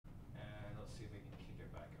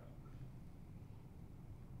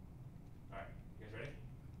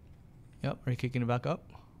Yep. Are you kicking it back up?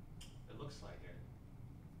 It looks like it.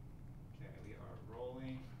 Okay, we are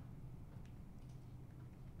rolling.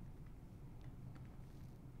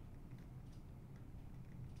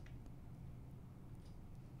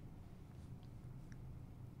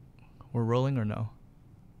 We're rolling or no?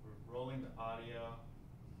 We're rolling the audio.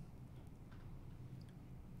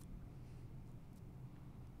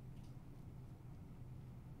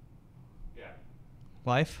 Yeah.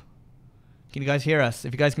 Live? Can you guys hear us?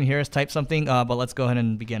 If you guys can hear us, type something, but let's go ahead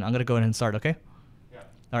and begin. I'm going to go ahead and start, okay? Yeah.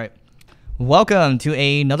 All right. Welcome to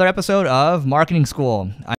another episode of Marketing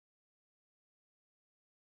School.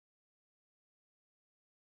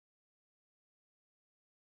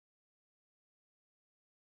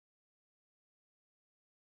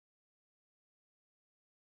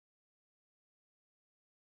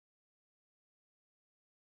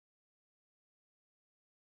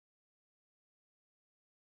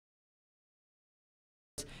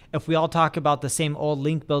 If we all talk about the same old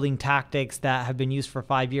link building tactics that have been used for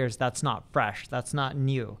 5 years, that's not fresh. That's not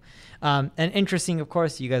new. And interesting, of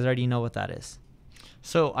course, you guys already know what that is.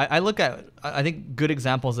 So I think good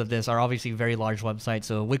examples of this are obviously very large websites.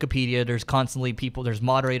 So Wikipedia, there's constantly people, there's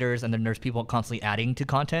moderators, and then there's people constantly adding to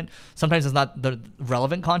content. Sometimes it's not the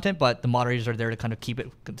relevant content, but the moderators are there to kind of keep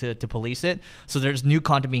it, to police it. So there's new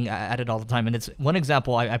content being added all the time. And it's one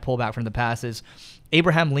example I pull back from the past is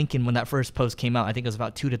Abraham Lincoln, when that first post came out, I think it was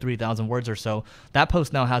about 2,000 to 3,000 words or so. That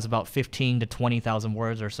post now has about 15,000 to 20,000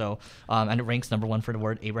 words or so, and it ranks #1 for the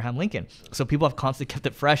word Abraham Lincoln. So people have constantly kept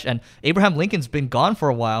it fresh, and Abraham Lincoln's been gone for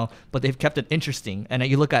a while, but they've kept it interesting. And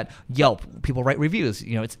you look at Yelp, people write reviews.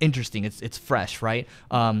 You know, it's interesting, it's fresh, right?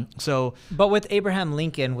 But with Abraham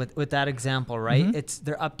Lincoln, with that example, right? Mm-hmm.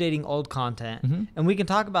 They're updating old content, and we can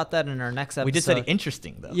talk about that in our next episode. We just said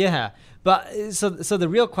interesting though. Yeah, but so the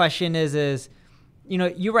real question is. You know,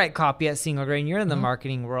 you write copy at Single Grain. You're in the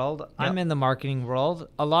marketing world. Yep. I'm in the marketing world.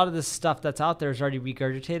 A lot of this stuff that's out there is already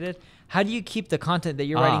regurgitated. How do you keep the content that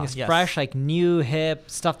you're writing is fresh, like new, hip,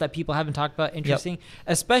 stuff that people haven't talked about, interesting? Yep.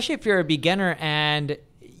 Especially if you're a beginner and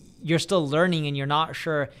you're still learning and you're not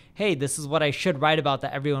sure, hey, this is what I should write about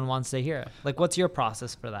that everyone wants to hear. Like, what's your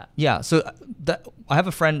process for that? Yeah, so I have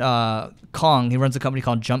a friend, Kong. He runs a company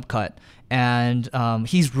called Jump Cut. And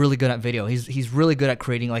he's really good at video. He's really good at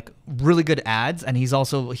creating like really good ads, and he's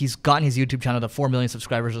gotten his YouTube channel to 4 million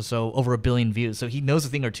subscribers or so, over 1 billion views. So he knows a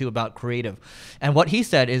thing or two about creative. And what he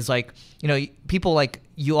said is like, you know, people like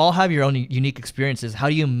you all have your own unique experiences. How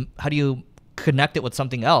do you connect it with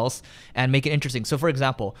something else and make it interesting? So for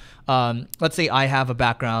example, let's say I have a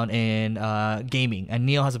background in gaming and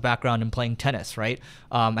Neil has a background in playing tennis, right?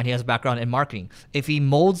 And he has a background in marketing. If he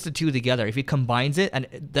molds the two together, if he combines it, and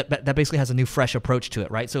that basically has a new fresh approach to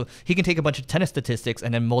it, right? So he can take a bunch of tennis statistics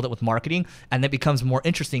and then mold it with marketing, and it becomes more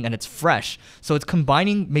interesting and it's fresh. So it's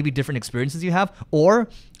combining maybe different experiences you have, or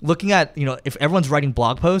looking at, you know, if everyone's writing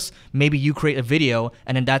blog posts, maybe you create a video,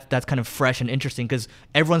 and then that's kind of fresh and interesting because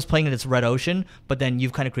everyone's playing in this red ocean, but then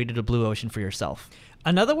you've kind of created a blue ocean for yourself.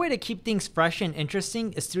 Another way to keep things fresh and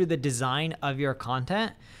interesting is through the design of your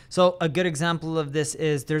content. So a good example of this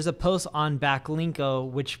is there's a post on Backlinko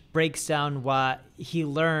which breaks down what he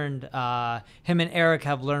learned. Him and Eric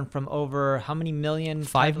have learned from over how many million?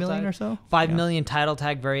 5 million or so? 5 million title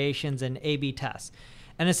tag variations and A/B tests.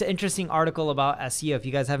 And it's an interesting article about SEO. If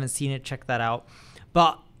you guys haven't seen it, check that out.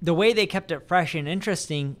 But the way they kept it fresh and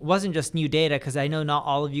interesting wasn't just new data, because I know not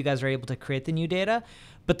all of you guys are able to create the new data,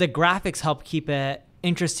 but the graphics help keep it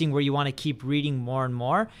interesting where you want to keep reading more and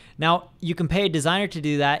more. Now, you can pay a designer to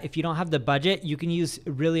do that. If you don't have the budget, you can use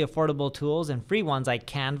really affordable tools and free ones like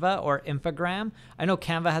Canva or Infogram. I know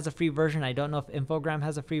Canva has a free version. I don't know if Infogram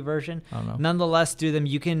has a free version. I don't know. Nonetheless, through them,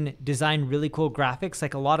 you can design really cool graphics.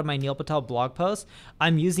 Like a lot of my Neil Patel blog posts,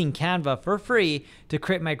 I'm using Canva for free to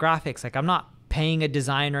create my graphics. Like I'm not paying a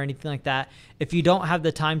design or anything like that. If you don't have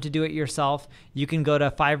the time to do it yourself, you can go to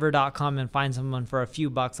Fiverr.com and find someone for a few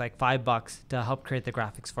bucks, like $5, to help create the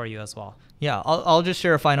graphics for you as well. Yeah, I'll just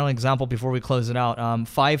share a final example before we close it out.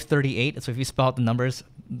 538. So if you spell out the numbers,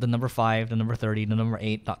 the number 5, the number 30, the number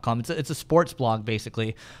 8.com. It's a sports blog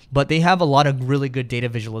basically, but they have a lot of really good data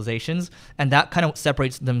visualizations, and that kind of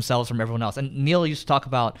separates themselves from everyone else. And Neil used to talk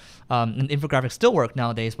about and infographics still work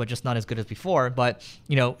nowadays, but just not as good as before. But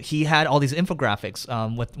you know, he had all these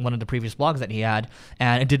infographics with one of the previous blogs that he had,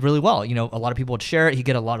 and it did really well. You know, a lot of people would share it. He'd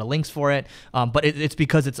get a lot of links for it, but it's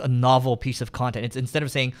because it's a novel piece of content. It's instead of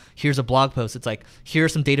saying here's a blog post, it's like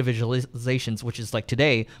here's some data visualizations, which is like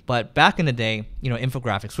today, but back in the day, you know,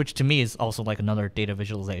 infographics, which to me is also like another data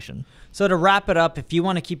visualization. So to wrap it up, if you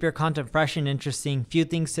want to keep your content fresh and interesting, few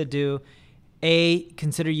things to do.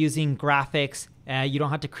 Consider using graphics. You don't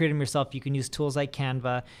have to create them yourself. You can use tools like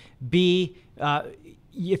Canva. B,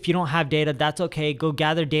 if you don't have data, that's okay. Go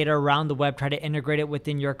gather data around the web, try to integrate it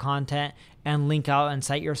within your content and link out and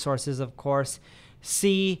cite your sources, of course.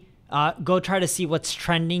 C, go try to see what's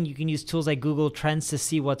trending. You can use tools like Google Trends to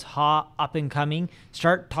see what's hot, up and coming.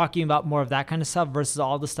 Start talking about more of that kind of stuff versus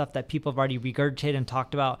all the stuff that people have already regurgitated and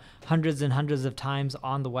talked about hundreds and hundreds of times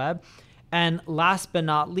on the web. And last but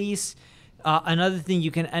not least, another thing you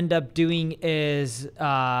can end up doing is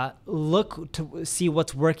look to see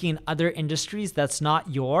what's working in other industries that's not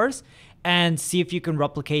yours and see if you can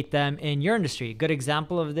replicate them in your industry. A good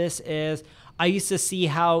example of this is I used to see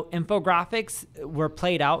how infographics were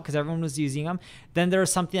played out because everyone was using them. Then there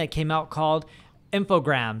was something that came out called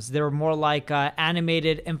infograms. They were more like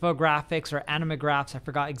animated infographics or animagraphs. I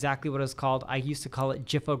forgot exactly what it was called. I used to call it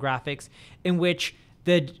GIFographics, in which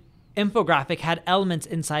the infographic had elements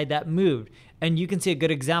inside that moved. And you can see a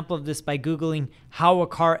good example of this by Googling how a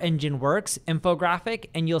car engine works, infographic,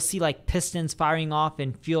 and you'll see like pistons firing off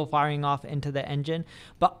and fuel firing off into the engine.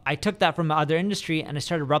 But I took that from other industry and I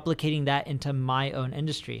started replicating that into my own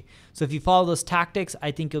industry. So if you follow those tactics,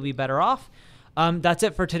 I think you'll be better off. That's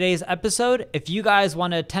it for today's episode. If you guys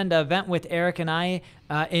want to attend an event with Eric and I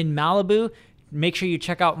in Malibu, make sure you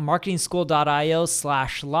check out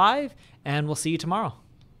marketingschool.io/live, and we'll see you tomorrow.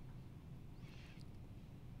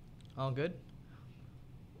 All good?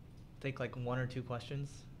 Take like one or two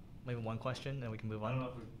questions, maybe one question, and we can move I on. don't know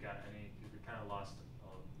if we've got any, because we kind of lost,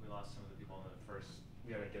 we lost some of the people in the first,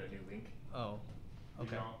 we gotta get a new link. Oh,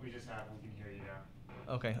 okay. We just have, we can hear you now.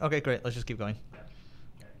 Okay, great. Let's just keep going. Yeah.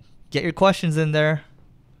 Okay. Get your questions in there.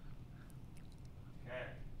 Okay.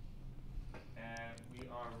 And we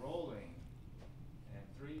are rolling. And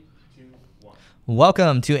 3, 2, 1.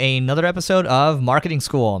 Welcome to another episode of Marketing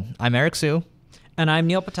School. I'm Eric Sue. And I'm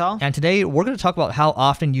Neil Patel. And today we're going to talk about how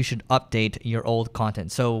often you should update your old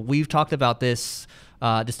content. So we've talked about this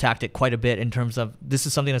tactic quite a bit in terms of this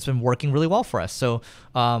is something that's been working really well for us. So,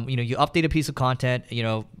 you update a piece of content,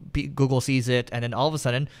 Google sees it, and then all of a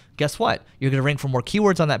sudden, guess what? You're going to rank for more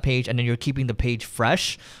keywords on that page, and then you're keeping the page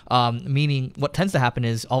fresh, meaning what tends to happen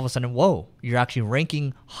is all of a sudden, whoa, you're actually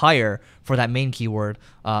ranking higher for that main keyword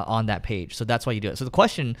on that page. So that's why you do it. So the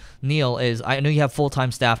question, Neil, is I know you have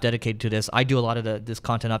full-time staff dedicated to this. I do a lot of this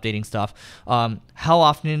content updating stuff. How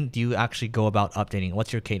often do you actually go about updating?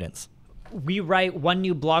 What's your cadence? We write one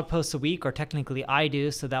new blog post a week, or technically I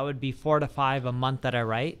do, so that would be 4 to 5 a month that I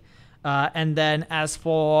write. And then as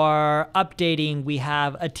for updating, we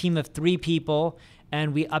have a team of 3 people,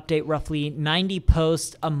 and we update roughly 90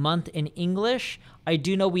 posts a month in English. I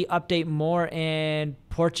do know we update more in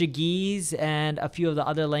Portuguese and a few of the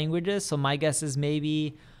other languages, so my guess is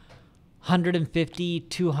maybe 150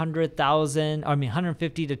 to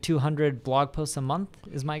 200 blog posts a month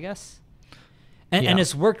is my guess. And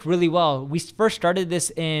it's worked really well. We first started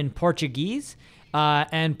this in Portuguese,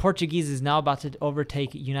 and Portuguese is now about to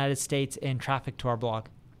overtake United States in traffic to our blog.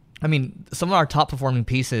 I mean, some of our top performing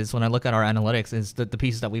pieces, when I look at our analytics, is the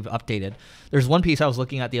pieces that we've updated. There's one piece I was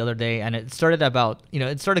looking at the other day, and it started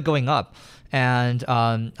it started going up. And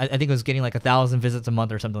I think it was getting like 1,000 visits a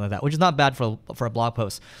month or something like that, which is not bad for a blog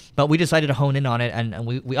post. But we decided to hone in on it, and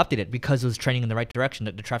we updated it because it was trending in the right direction.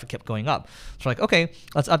 That the traffic kept going up. So we're like, okay,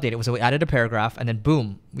 let's update it. So we added a paragraph, and then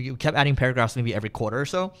boom, we kept adding paragraphs maybe every quarter or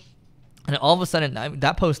so. And all of a sudden,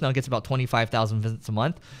 that post now gets about 25,000 visits a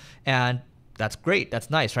month, and that's great.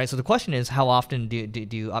 That's nice, right? So the question is, how often do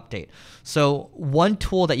you update? So one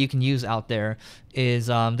tool that you can use out there is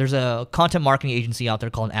there's a content marketing agency out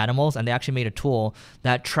there called Animals, and they actually made a tool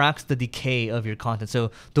that tracks the decay of your content.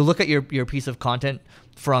 So they'll look at your piece of content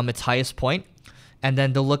from its highest point, and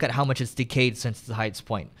then they'll look at how much it's decayed since the highest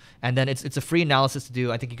point. And then it's a free analysis to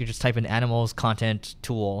do. I think you could just type in Animals content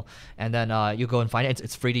tool, and then you go and find it.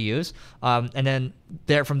 It's free to use. And then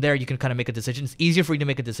from there, you can kind of make a decision. It's easier for you to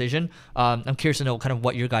make a decision. I'm curious to know kind of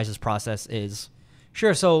what your guys' process is.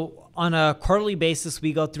 Sure. So on a quarterly basis,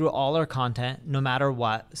 we go through all our content, no matter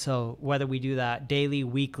what. So whether we do that daily,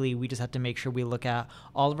 weekly, we just have to make sure we look at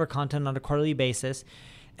all of our content on a quarterly basis.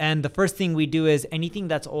 And the first thing we do is anything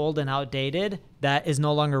that's old and outdated that is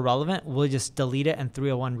no longer relevant, we'll just delete it and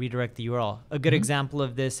 301 redirect the URL. A good example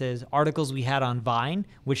of this is articles we had on Vine,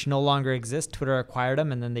 which no longer exist. Twitter acquired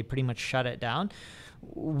them, and then they pretty much shut it down.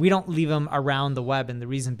 We don't leave them around the web, and the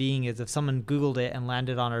reason being is if someone Googled it and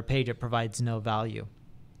landed on our page, it provides no value.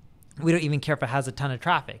 We don't even care if it has a ton of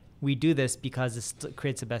traffic. We do this because it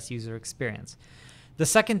creates the best user experience. The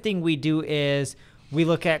second thing we do is We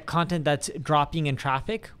look at content that's dropping in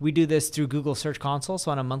traffic. We do this through Google Search Console. So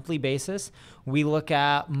on a monthly basis, we look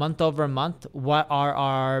at month over month, what are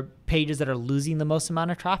our pages that are losing the most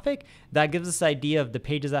amount of traffic. That gives us an idea of the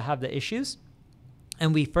pages that have the issues.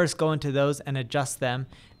 And we first go into those and adjust them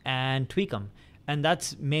and tweak them. And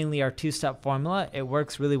that's mainly our two-step formula. It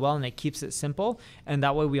works really well and it keeps it simple. And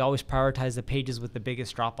that way we always prioritize the pages with the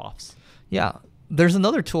biggest drop-offs. Yeah. There's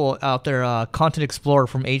another tool out there, Content Explorer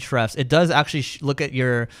from Ahrefs. It does actually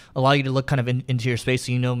allow you to look kind of into your space,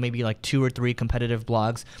 so you know maybe like 2 or 3 competitive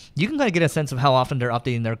blogs. You can kind of get a sense of how often they're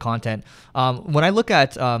updating their content. When I look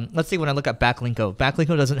at, let's say when I look at Backlinko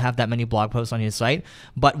doesn't have that many blog posts on his site,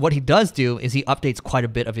 but what he does do is he updates quite a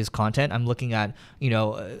bit of his content. I'm looking at,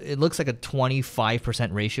 it looks like a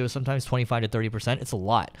 25% ratio, sometimes 25 to 30%. It's a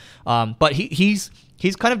lot. But he's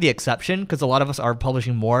kind of the exception because a lot of us are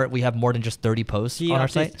publishing more. We have more than just 30 posts on our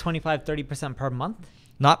site. 25-30% per month?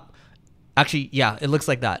 Not actually, yeah, it looks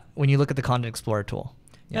like that when you look at the Content Explorer tool.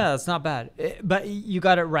 Yeah, that's not bad. But you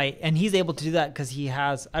got it right. And he's able to do that because he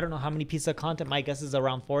has, I don't know how many pieces of content. My guess is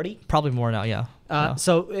around 40. Probably more now, yeah.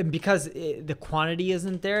 So because the quantity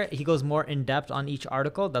isn't there, he goes more in depth on each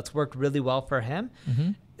article. That's worked really well for him.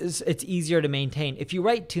 Mm-hmm. It's easier to maintain. If you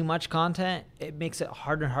write too much content, it makes it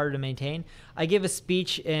harder and harder to maintain. I gave a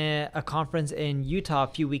speech at a conference in Utah a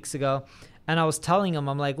few weeks ago, and I was telling them,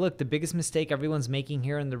 I'm like, look, the biggest mistake everyone's making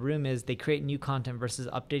here in the room is they create new content versus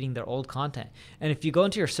updating their old content. And if you go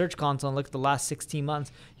into your search console and look at the last 16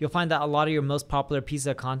 months, you'll find that a lot of your most popular pieces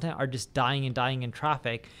of content are just dying in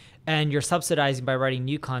traffic, and you're subsidizing by writing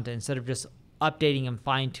new content instead of just updating and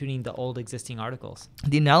fine-tuning the old existing articles.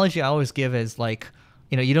 The analogy I always give is like,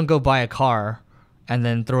 you don't go buy a car and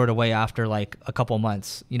then throw it away after like a couple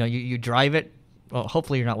months. You drive it. Well,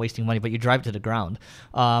 hopefully you're not wasting money, but you drive it to the ground.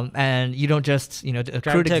 And you don't just, drive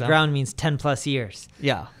it to the ground means 10 plus years.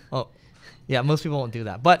 Yeah. Oh, yeah. Most people won't do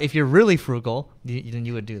that. But if you're really frugal, then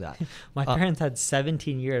you would do that. My parents had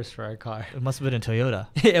 17 years for a car. It must have been a Toyota.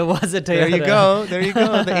 It was a Toyota. There you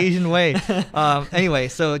go. The Asian way. Anyway,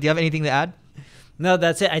 so do you have anything to add? No,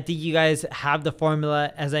 that's it. I think you guys have the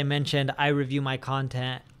formula. As I mentioned, I review my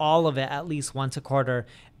content, all of it, at least once a quarter.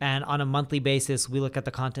 And on a monthly basis, we look at the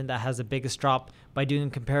content that has the biggest drop by doing a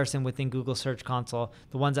comparison within Google Search Console.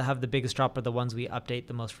 The ones that have the biggest drop are the ones we update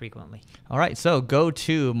the most frequently. All right. So go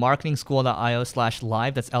to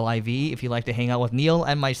marketingschool.io/live. That's LIV. If you'd like to hang out with Neil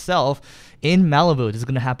and myself in Malibu. This is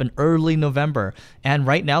going to happen early November. And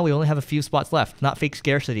right now, we only have a few spots left. Not fake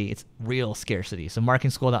scarcity. It's real scarcity. So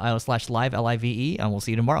marketingschool.io/live, LIVE, and we'll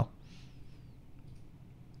see you tomorrow.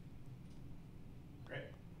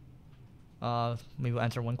 Maybe we'll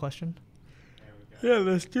answer one question. Yeah,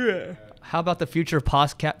 let's do it. How about the future of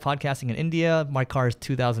podcasting in India? My car is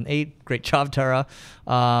 2008. Great job, Tara.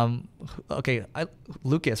 Okay,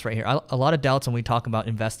 Lucas right here. A lot of doubts when we talk about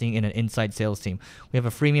investing in an inside sales team. We have a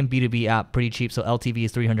freemium B2B app, pretty cheap, so LTV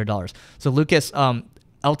is $300. So Lucas,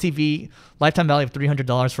 LTV, lifetime value of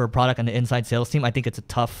 $300 for a product and an inside sales team, I think it's a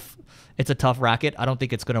tough racket. I don't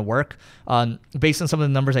think it's going to work. Based on some of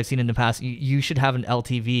the numbers I've seen in the past, you should have an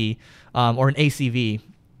LTV or an ACV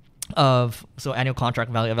so annual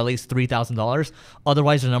contract value of at least $3,000.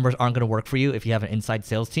 Otherwise, the numbers aren't going to work for you if you have an inside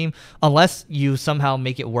sales team, unless you somehow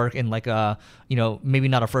make it work in like a, maybe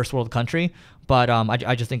not a first world country. But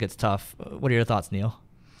I just think it's tough. What are your thoughts, Neil?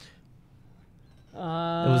 It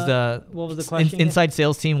was what was the question? Inside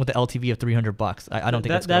sales team with the LTV of $300. I don't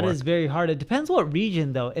think that's going to work. That is very hard. It depends what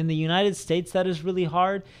region, though. In the United States, that is really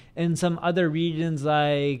hard. In some other regions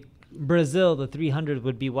like Brazil, the 300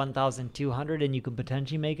 would be 1,200, and you could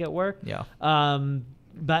potentially make it work. Yeah.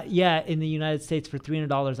 But yeah, in the United States, for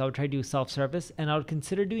 $300, I would try to do self-service, and I would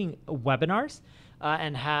consider doing webinars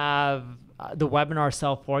and have the webinar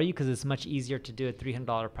sell for you because it's much easier to do a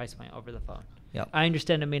 $300 price point over the phone. Yep. I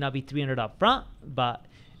understand it may not be $300 up front, but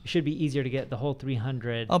it should be easier to get the whole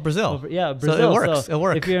 $300. Oh, Brazil. Brazil. So it works. So it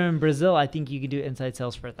works. If you're in Brazil, I think you could do inside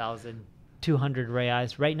sales for 1,200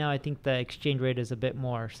 reais. Right now, I think the exchange rate is a bit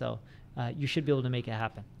more, so you should be able to make it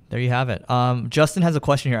happen. There you have it. Justin has a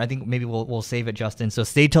question here. I think maybe we'll save it, Justin. So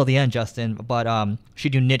stay till the end, Justin. But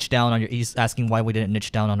should you niche down on your? He's asking why we didn't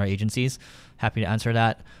niche down on our agencies. Happy to answer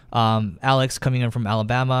that. Alex coming in from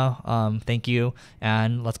Alabama. Thank you.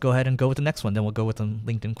 And let's go ahead and go with the next one. Then we'll go with some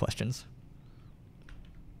LinkedIn questions.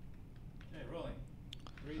 Okay, rolling.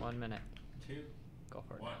 3, 1 minute. 2, Go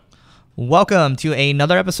for it. 1. Welcome to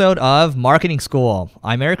another episode of Marketing School.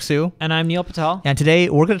 I'm Eric Su. And I'm Neil Patel. And today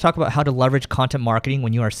we're going to talk about how to leverage content marketing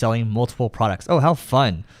when you are selling multiple products. Oh, how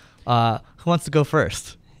fun. Who wants to go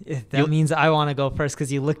first? That means I want to go first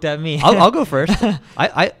because you looked at me. I'll go first.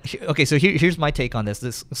 Okay, so here's my take on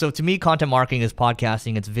this. So to me, content marketing is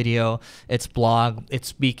podcasting, it's video, it's blog, it's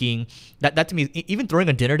speaking. That to me, even throwing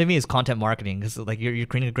a dinner to me is content marketing because like you're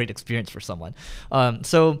creating a great experience for someone.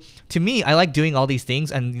 So to me, I like doing all these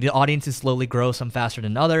things, and the audiences slowly grow, some faster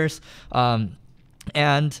than others.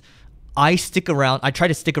 And I try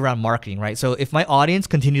to stick around marketing, right? So if my audience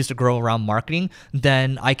continues to grow around marketing,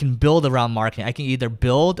 then I can build around marketing. I can either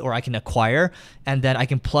build or I can acquire, and then I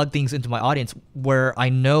can plug things into my audience where I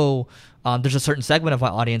know there's a certain segment of my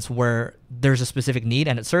audience where there's a specific need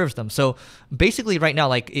and it serves them. So basically right now,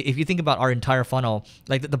 like if you think about our entire funnel,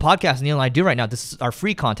 like the podcast Neil and I do right now, this is our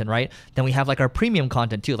free content, right? Then we have like our premium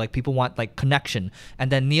content too. Like people want like connection.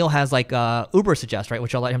 And then Neil has like Uber Suggest, right?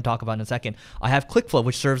 Which I'll let him talk about in a second. I have ClickFlow,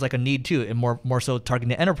 which serves like a need too, and more so targeting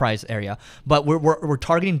the enterprise area. But we're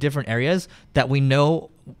targeting different areas that we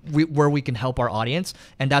know where we can help our audience,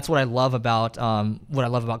 and that's what I love about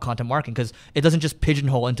content marketing, because it doesn't just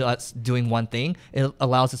pigeonhole into us doing one thing. It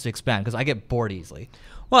allows us to expand, because I get bored easily.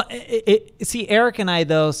 Well, see, Eric and I,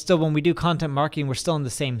 though, still when we do content marketing, we're still in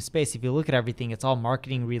the same space. If you look at everything, it's all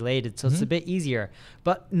marketing related, so it's a bit easier.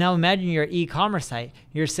 But now imagine your e-commerce site.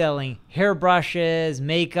 You're selling hairbrushes,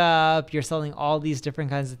 makeup, you're selling all these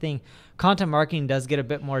different kinds of things. Content marketing does get a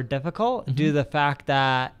bit more difficult due to the fact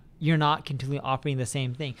that you're not continually offering the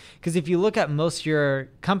same thing. Because if you look at most of your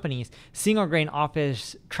companies, single grain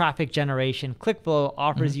offers traffic generation. ClickFlow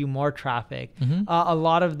offers you more traffic. A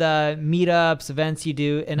lot of the meetups, events you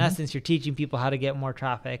do, in essence, you're teaching people how to get more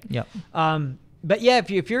traffic. Yep. But yeah,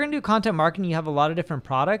 if you're gonna do content marketing, you have a lot of different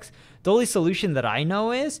products. The only solution that I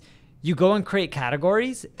know is you go and create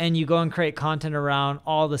categories and you go and create content around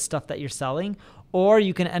all the stuff that you're selling, or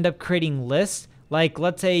you can end up creating lists. Like,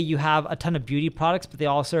 let's say you have a ton of beauty products, but they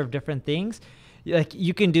all serve different things. Like,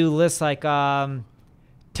 you can do lists like 10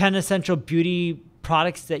 essential beauty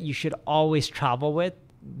products that you should always travel with.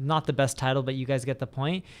 Not the best title, but you guys get the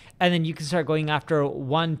point. And then you can start going after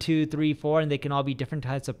 1, 2, 3, 4, and they can all be different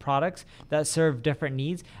types of products that serve different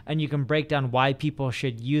needs. And you can break down why people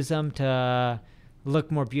should use them to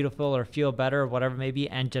look more beautiful or feel better or whatever it may be,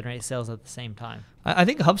 and generate sales at the same time. I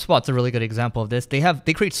think HubSpot's a really good example of this. They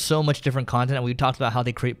create so much different content, and we talked about how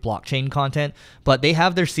they create blockchain content, but they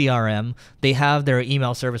have their CRM, they have their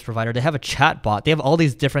email service provider, they have a chat bot, they have all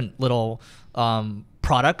these different little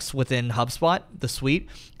products within HubSpot, the suite,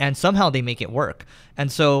 and somehow they make it work.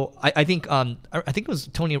 And so I think it was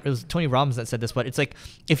Tony Robbins that said this, but it's like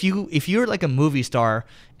if you're like a movie star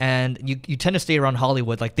and you tend to stay around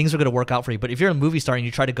Hollywood, like things are going to work out for you. But if you're a movie star and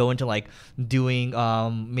you try to go into like doing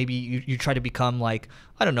maybe you try to become like,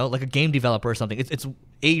 I don't know, like a game developer or something, it's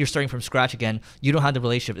you're starting from scratch again. You don't have the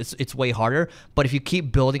relationship. It's way harder. But if you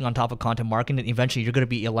keep building on top of content marketing, eventually you're going to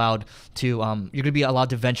be allowed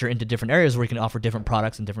to venture into different areas where you can offer different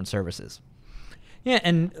products and different services. Yeah,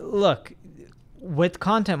 and look, with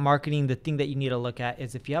content marketing, the thing that you need to look at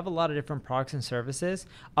is if you have a lot of different products and services,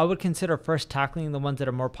 I would consider first tackling the ones that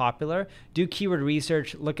are more popular. Do keyword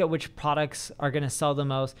research, look at which products are going to sell the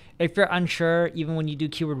most. If you're unsure, even when you do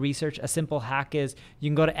keyword research, a simple hack is you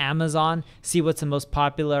can go to Amazon, see what's the most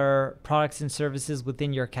popular products and services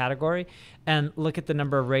within your category, and look at the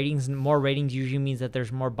number of ratings. And more ratings usually means that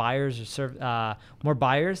there's more buyers more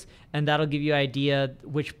buyers, and that'll give you an idea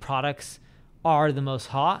which products are the most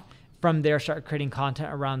hot. From there, start creating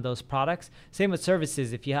content around those products. Same with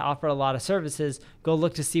services. If you offer a lot of services, go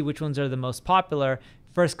look to see which ones are the most popular.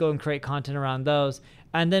 First, go and create content around those.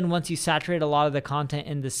 And then once you saturate a lot of the content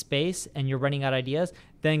in this space and you're running out of ideas,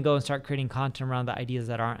 then go and start creating content around the ideas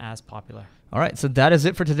that aren't as popular. All right, so that is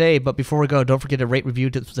it for today. But before we go, don't forget to rate, review,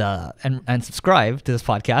 and subscribe to this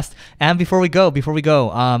podcast. And before we go,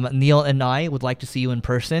 Neil and I would like to see you in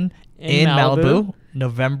person in Malibu,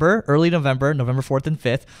 early November 4th and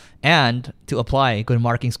 5th. And to apply, go to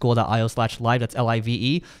marketingschool.io/live. That's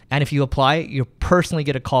LIVE. And if you apply, you'll personally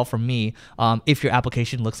get a call from me if your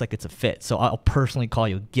application looks like it's a fit. So I'll personally call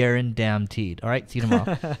you, guaranteed. All right, see you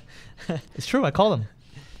tomorrow. It's true, I call them.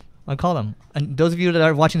 And those of you that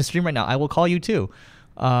are watching the stream right now, I will call you too.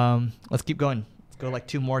 Let's keep going. Let's go like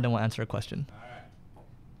 2 more, then we'll answer a question. All right.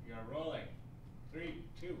 We are rolling. 3,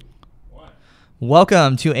 2, 1.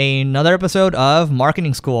 Welcome to another episode of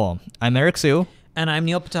Marketing School. I'm Eric Sue. And I'm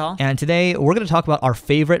Neil Patel. And today we're going to talk about our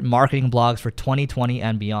favorite marketing blogs for 2020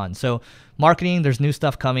 and beyond. So marketing. There's new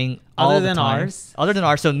stuff coming all Other the than time. ours? Other than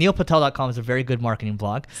ours. So neilpatel.com is a very good marketing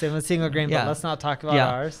blog. Same with Single Grain, Yeah. but let's not talk about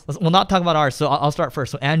ours. We'll not talk about ours. So I'll start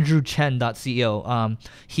first. So AndrewChen.co.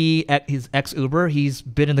 He's ex-Uber. He's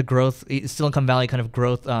been in the growth, Silicon Valley kind of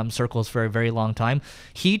growth circles for a very long time.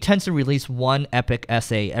 He tends to release one epic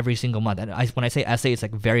essay every single month. And when I say essay, it's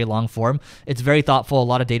like very long form. It's very thoughtful, a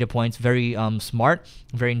lot of data points, very smart,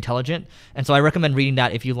 very intelligent. And so I recommend reading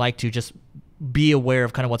that if you like to just be aware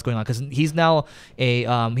of kind of what's going on, because he's now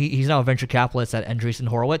he's now a venture capitalist at Andreessen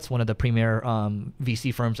Horowitz, one of the premier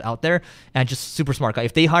VC firms out there, and just super smart guy.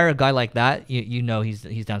 If they hire a guy like that, you know he's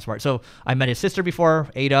damn smart. So I met his sister before,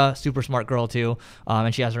 Ada, super smart girl too,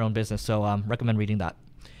 and she has her own business. So recommend reading that.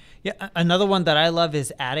 Yeah, another one that I love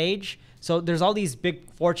is Ad Age. So there's all these big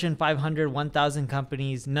Fortune 500, 1,000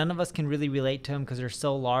 companies. None of us can really relate to them because they're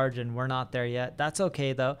so large and we're not there yet. That's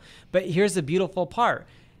okay though. But here's the beautiful part.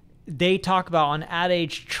 They talk about on Ad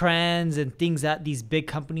Age trends and things that these big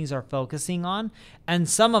companies are focusing on. And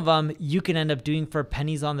some of them you can end up doing for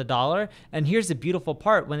pennies on the dollar. And here's the beautiful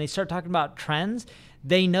part. When they start talking about trends,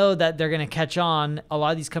 they know that they're going to catch on. A lot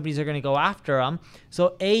of these companies are going to go after them.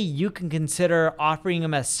 So A, you can consider offering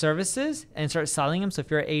them as services and start selling them. So if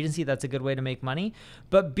you're an agency, that's a good way to make money.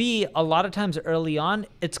 But B, a lot of times early on,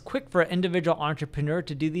 it's quick for an individual entrepreneur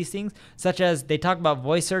to do these things, such as they talk about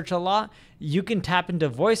voice search a lot. You can tap into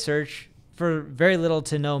voice search for very little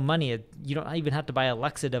to no money. You don't even have to buy a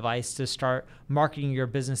Alexa device to start marketing your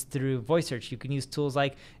business through voice search. You can use tools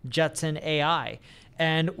like Jetson AI.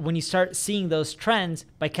 And when you start seeing those trends,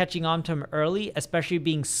 by catching on to them early, especially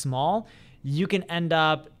being small, you can end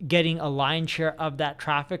up getting a lion's share of that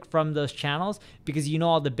traffic from those channels, because you know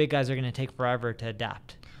all the big guys are going to take forever to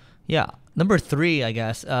adapt. Yeah. Number 3, I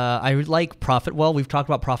guess, I like Profitwell. We've talked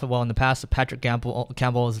about Profitwell in the past. Patrick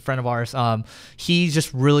Campbell is a friend of ours. He's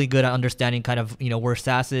just really good at understanding kind of, where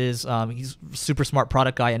SaaS is. He's a super smart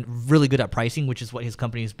product guy and really good at pricing, which is what his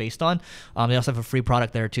company is based on. They also have a free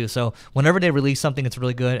product there too. So whenever they release something, it's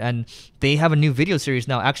really good. And they have a new video series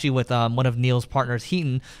now, actually with one of Neil's partners,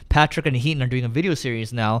 Heaton. Patrick and Heaton are doing a video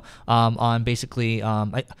series now on basically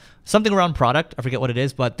something around product. I forget what it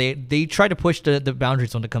is, but they try to push the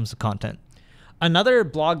boundaries when it comes to content. Another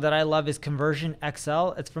blog that I love is Conversion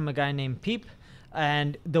XL. It's from a guy named Peep.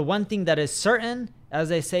 And the one thing that is certain, as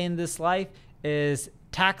they say in this life, is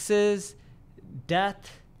taxes,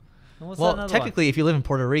 death. Well, technically, if you live in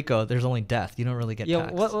Puerto Rico, there's only death. You don't really get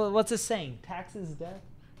taxed. What's it saying? Taxes, death?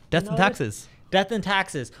 Death and taxes. Death and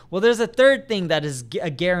taxes. Well, there's a third thing that is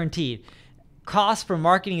guaranteed. Cost for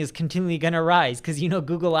marketing is continually going to rise, because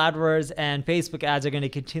Google AdWords and Facebook ads are going to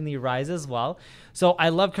continually rise as well. So I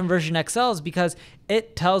love Conversion XLs because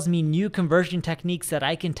it tells me new conversion techniques that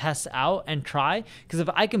I can test out and try. Because if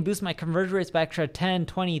I can boost my conversion rates by extra 10,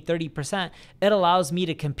 20, 30%, it allows me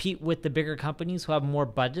to compete with the bigger companies who have more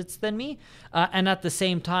budgets than me. And at the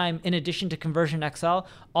same time, in addition to Conversion XL,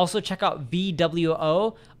 also check out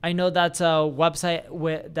VWO. I know that's a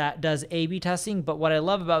website that does A/B testing, but what I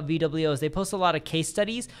love about VWO is they post a lot of case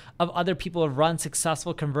studies of other people who have run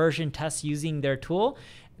successful conversion tests using their tool.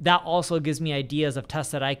 That also gives me ideas of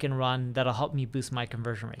tests that I can run that'll help me boost my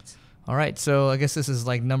conversion rates. All right, so I guess this is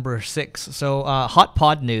like number 6. So hot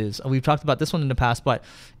pod news. We've talked about this one in the past, but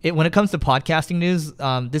when it comes to podcasting news,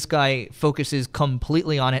 this guy focuses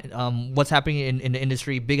completely on it, what's happening in the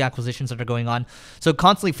industry, big acquisitions that are going on. So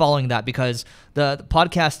constantly following that, because the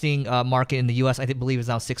podcasting market in the US, I believe, is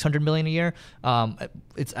now $600 million a year.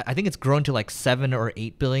 I think it's grown to like 7 or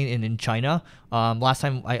 8 billion in China. Last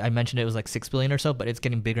time I mentioned it was like 6 billion or so, but it's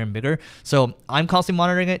getting bigger and bigger. So I'm constantly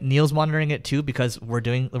monitoring it. Neil's monitoring it too, because we're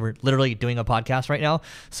literally doing a podcast right now.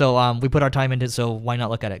 So we put our time into it. So why not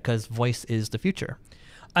look at it? Because voice is the future.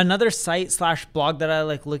 Another site/blog that I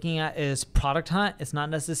like looking at is Product Hunt. It's not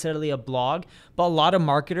necessarily a blog, but a lot of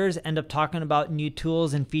marketers end up talking about new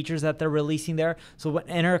tools and features that they're releasing there. So when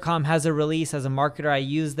Intercom has a release, as a marketer, I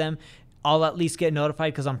use them. I'll at least get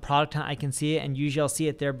notified, because on Product Hunt I can see it, and usually I'll see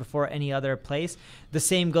it there before any other place. The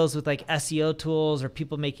same goes with like SEO tools or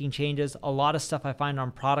people making changes. A lot of stuff I find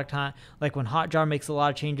on Product Hunt, like when Hotjar makes a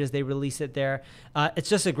lot of changes, they release it there. It's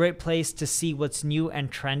just a great place to see what's new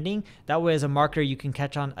and trending. That way, as a marketer, you can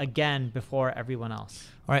catch on again before everyone else.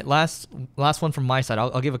 All right, last one from my side.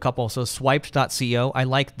 I'll give a couple. So swiped.co. I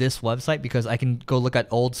like this website because I can go look at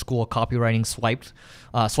old school copywriting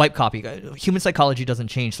swipe copy. Human psychology doesn't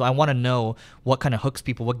change, so I want to know what kind of hooks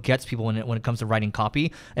people, what gets people when it comes to writing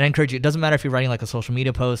copy. And I encourage you, it doesn't matter if you're writing like a social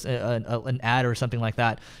media post, an ad or something like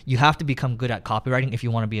that. You have to become good at copywriting if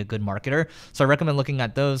you want to be a good marketer. So I recommend looking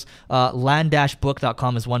at those.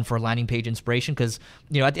 Land-book.com is one for landing page inspiration, because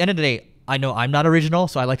at the end of the day, I know I'm not original,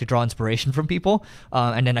 so I like to draw inspiration from people,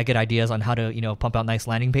 and then I get ideas on how to pump out nice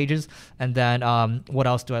landing pages. And then what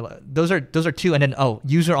else do I? Those are two. And then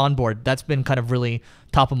user onboard. That's been kind of really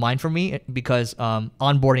top of mind for me because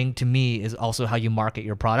onboarding to me is also how you market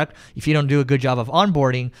your product. If you don't do a good job of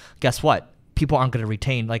onboarding, guess what? People aren't going to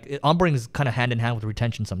retain. Like onboarding is kind of hand in hand with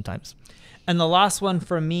retention sometimes. And the last one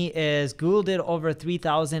for me is Google did over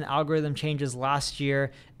 3,000 algorithm changes last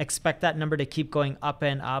year. Expect that number to keep going up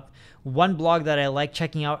and up. One blog that I like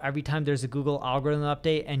checking out every time there's a Google algorithm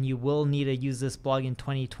update, and you will need to use this blog in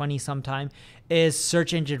 2020 sometime, is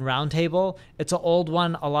Search Engine Roundtable. It's an old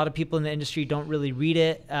one. A lot of people in the industry don't really read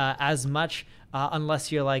it as much.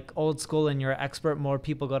 Unless you're like old school and you're an expert, more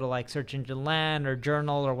people go to like Search Engine Land or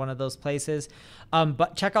Journal or one of those places.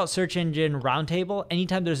 But check out Search Engine Roundtable.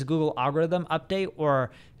 Anytime there's a Google algorithm update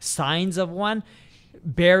or signs of one,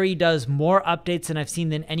 Barry does more updates than I've seen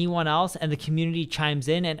than anyone else, and the community chimes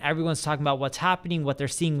in, and everyone's talking about what's happening, what they're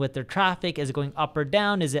seeing with their traffic. Is it going up or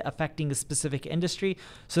down? Is it affecting a specific industry?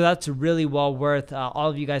 So that's really well worth all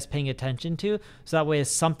of you guys paying attention to. So that way, if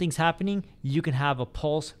something's happening, you can have a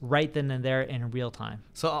pulse right then and there in real time.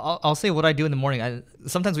 So I'll say what I do in the morning.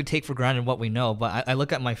 Sometimes we take for granted what we know, but I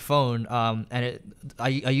look at my phone and I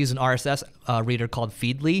use an RSS reader called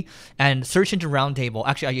Feedly, and Search Engine Roundtable.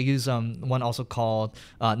 Actually, I use one also called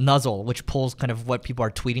Nuzzle, which pulls kind of what people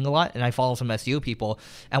are tweeting a lot, and I follow some SEO people.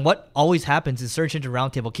 And what always happens is Search Engine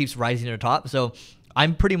Roundtable keeps rising to the top. So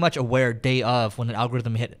I'm pretty much aware day of when an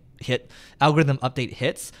algorithm update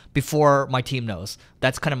hits before my team knows.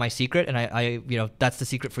 That's kind of my secret, and I that's the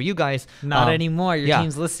secret for you guys. Not anymore. Your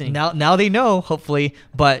team's listening. Now they know, hopefully,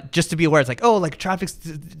 but just to be aware, it's like, oh, like traffic's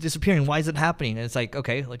disappearing. Why is it happening? And it's like,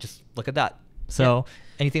 okay, let's just look at that. So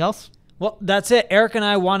anything else? Well, that's it. Eric and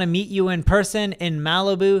I want to meet you in person in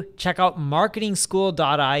Malibu. Check out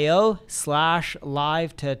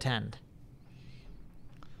marketingschool.io/live to attend.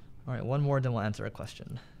 All right, one more, then we'll answer a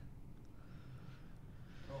question.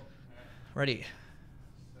 Ready?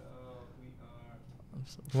 So we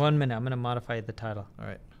are. 1 minute. I'm going to modify the title. All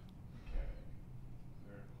right. Okay.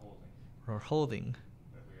 We're holding. We're holding.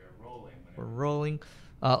 But we are rolling. We're rolling.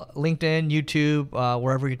 LinkedIn, YouTube,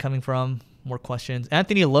 wherever you're coming from. More questions.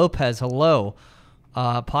 Anthony Lopez, hello.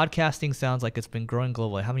 Podcasting sounds like it's been growing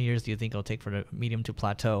globally. How many years do you think it'll take for the medium to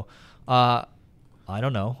plateau? I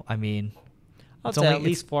don't know. I mean, I'll say at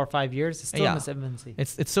least 4 or 5 years. It's still in its infancy.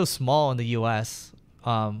 It's so small in the U.S.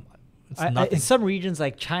 In some regions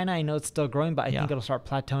like China, I know it's still growing, but I think it'll start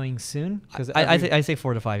plateauing soon. I say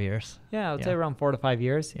 4 to 5 years. Yeah, I would say around 4 to 5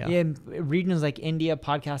 years. Yeah. In regions like India,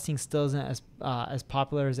 podcasting still isn't as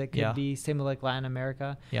popular as it could be. Same with like Latin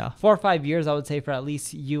America. Yeah. 4 or 5 years, I would say, for at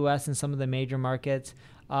least U.S. and some of the major markets.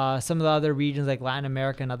 Some of the other regions like Latin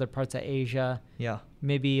America and other parts of Asia. Yeah.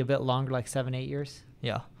 Maybe a bit longer, like 7-8 years.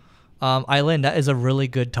 Yeah. Eileen, that is a really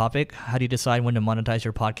good topic. How do you decide when to monetize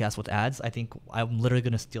your podcast with ads? I think I'm literally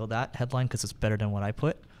going to steal that headline because it's better than what I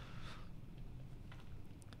put.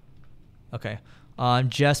 Okay.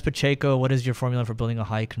 Jess Pacheco, what is your formula for building a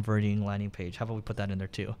high converting landing page? How about we put that in there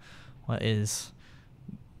too? What is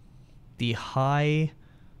the high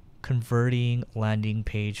converting landing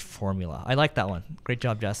page formula? I like that one. Great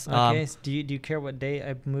job, Jess. Okay. So do you care what day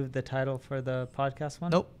I moved the title for the podcast one?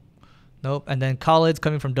 Nope. And then Khaled's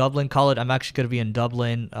coming from Dublin. Khaled, I'm actually going to be in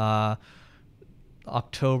Dublin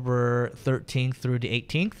October 13th through the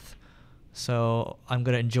 18th. So I'm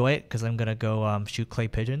going to enjoy it because I'm going to go shoot clay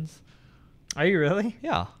pigeons. Are you really?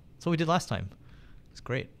 Yeah. That's what we did last time. It's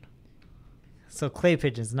great. So clay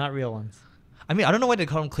pigeons, not real ones. I mean, I don't know why they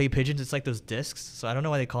call them clay pigeons. It's like those discs. So I don't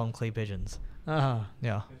know why they call them clay pigeons. Oh.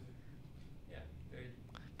 Yeah.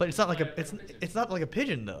 But it's not like it's not like a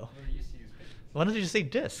pigeon though. Why don't you just say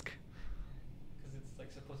disc?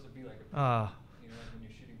 When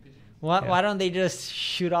you're shooting pigeons. Why don't they just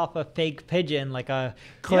shoot off a fake pigeon, like a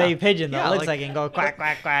clay pigeon that looks like it and go quack,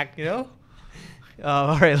 quack, quack, you know?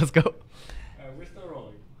 All right, let's go. We're still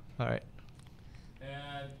rolling. All right.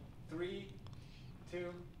 And 3,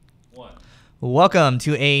 2, 1. Welcome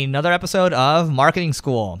to another episode of Marketing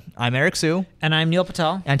School. I'm Eric Su. And I'm Neil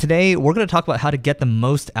Patel. And today we're going to talk about how to get the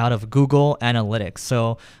most out of Google Analytics.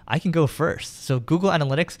 So I can go first. So Google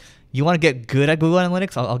Analytics, you want to get good at Google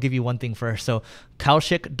Analytics? I'll give you one thing first. So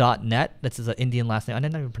Kaushik.net, that's his Indian last name. I'm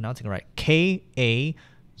not even pronouncing it right.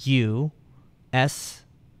 Kaushik.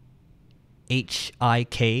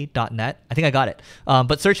 avinash.hik.net. I think I got it.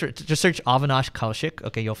 But just search Avinash Kaushik.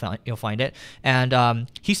 Okay, you'll find it. And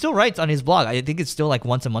he still writes on his blog. I think it's still like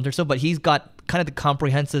once a month or so, but he's got kind of the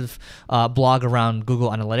comprehensive blog around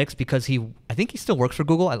Google Analytics, because I think he still works for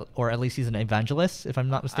Google, or at least he's an evangelist, if I'm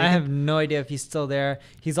not mistaken. I have no idea if he's still there.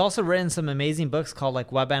 He's also written some amazing books called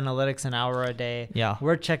like Web Analytics, an Hour a Day. Yeah,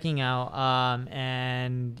 we're checking out,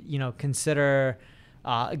 and consider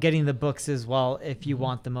getting the books as well if you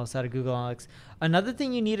want the most out of Google Analytics. Another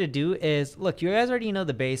thing you need to do is, look, you guys already know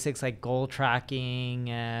the basics like goal tracking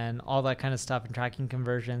and all that kind of stuff and tracking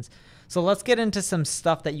conversions. So let's get into some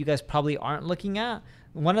stuff that you guys probably aren't looking at.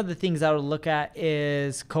 One of the things I would look at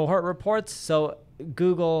is cohort reports. So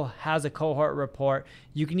Google has a cohort report.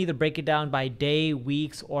 You can either break it down by day,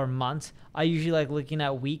 weeks, or months. I usually like looking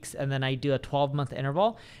at weeks, and then I do a 12-month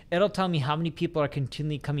interval. It'll tell me how many people are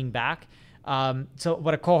continually coming back. So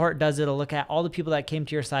what a cohort does, it'll look at all the people that came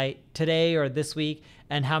to your site today or this week,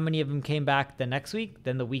 and how many of them came back the next week,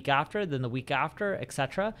 then the week after, then the week after,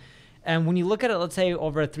 etc. And when you look at it, let's say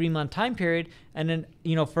over a 3-month time period, and then,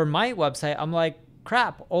 for my website, I'm like,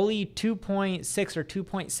 crap, only 2.6 or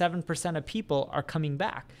 2.7% of people are coming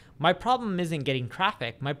back. My problem isn't getting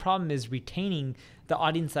traffic. My problem is retaining the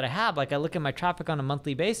audience that I have. Like, I look at my traffic on a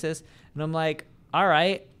monthly basis, and I'm like, all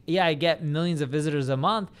right, yeah, I get millions of visitors a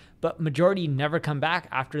month, but majority never come back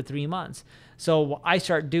after 3 months. So what I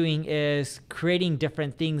start doing is creating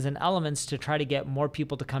different things and elements to try to get more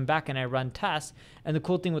people to come back, and I run tests. And the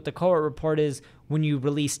cool thing with the cohort report is when you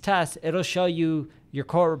release tests, it'll show you your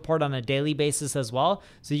cohort report on a daily basis as well.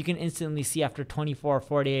 So you can instantly see after 24 or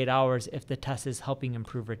 48 hours if the test is helping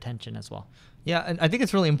improve retention as well. Yeah, and I think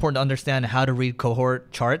it's really important to understand how to read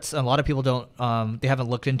cohort charts. A lot of people don't, they haven't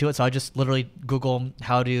looked into it. So I just literally Google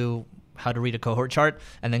how to read a cohort chart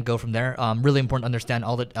and then go from there. Really important to understand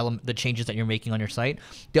all the changes that you're making on your site.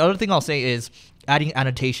 The other thing I'll say is adding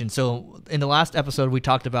annotation. So in the last episode, we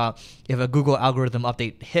talked about if a Google algorithm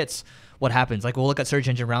update hits, what happens. Like, we'll look at Search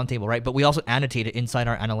Engine Roundtable, right? But we also annotate it inside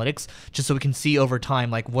our analytics just so we can see over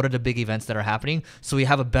time, like, what are the big events that are happening, so we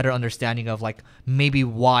have a better understanding of like maybe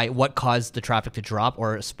what caused the traffic to drop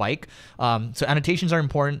or spike. So annotations are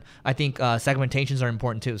important. I think segmentations are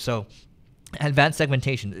important too. So advanced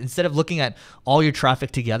segmentation, instead of looking at all your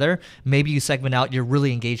traffic together, maybe you segment out your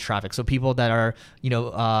really engaged traffic. So people that are,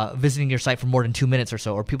 visiting your site for more than 2 minutes or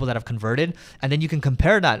so, or people that have converted, and then you can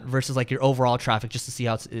compare that versus like your overall traffic just to see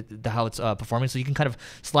how it's performing. So you can kind of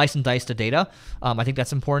slice and dice the data. I think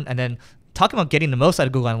that's important. And then talking about getting the most out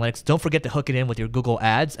of Google Analytics, don't forget to hook it in with your Google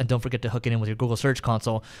Ads, and don't forget to hook it in with your Google Search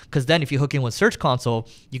Console, because then if you hook in with Search Console,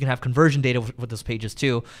 you can have conversion data with those pages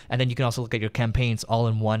too, and then you can also look at your campaigns all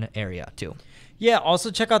in one area too. Yeah, also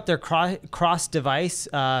check out their cross-device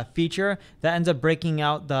feature that ends up breaking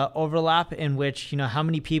out the overlap in which, how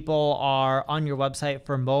many people are on your website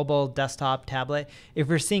for mobile, desktop, tablet. If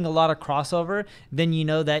you're seeing a lot of crossover, then you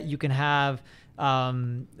know that you can have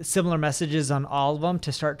similar messages on all of them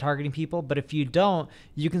to start targeting people. But if you don't,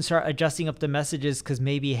 you can start adjusting up the messages, because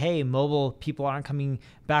maybe, hey, mobile people aren't coming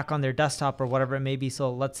back on their desktop or whatever it may be.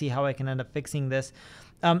 So let's see how I can end up fixing this.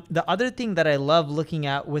 The other thing that I love looking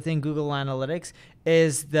at within Google Analytics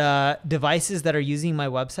is the devices that are using my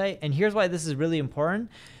website. And here's why this is really important.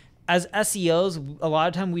 As SEOs, a lot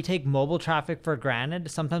of time we take mobile traffic for granted.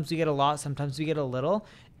 Sometimes we get a lot, sometimes we get a little.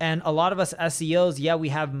 And a lot of us SEOs, yeah, we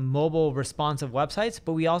have mobile responsive websites,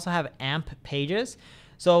 but we also have AMP pages.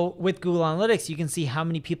 So with Google Analytics, you can see how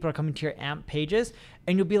many people are coming to your AMP pages,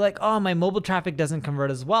 and you'll be like, oh, my mobile traffic doesn't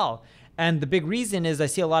convert as well. And the big reason is I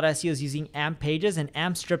see a lot of SEOs using AMP pages, and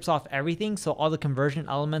AMP strips off everything, so all the conversion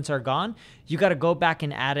elements are gone. You got to go back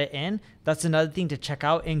and add it in. That's another thing to check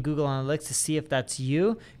out in Google Analytics to see if that's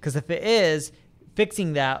you, because if it is,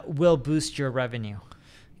 fixing that will boost your revenue.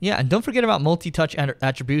 Yeah, and don't forget about multi-touch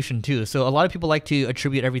attribution too. So a lot of people like to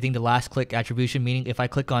attribute everything to last click attribution, meaning if I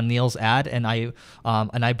click on Neil's ad and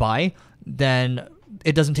I buy, then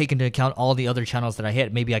it doesn't take into account all the other channels that I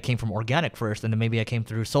hit. Maybe I came from organic first, and then maybe I came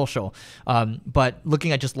through social. But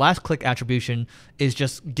looking at just last click attribution is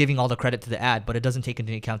just giving all the credit to the ad, but it doesn't take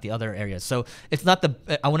into account the other areas. So it's not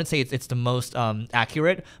I wouldn't say it's the most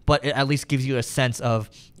accurate, but it at least gives you a sense of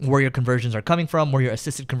where your conversions are coming from, where your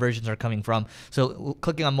assisted conversions are coming from. So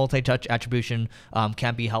clicking on multi-touch attribution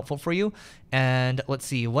can be helpful for you. And let's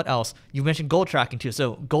see, what else? You mentioned goal tracking too.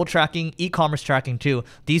 So goal tracking, e-commerce tracking too.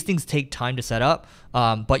 These things take time to set up,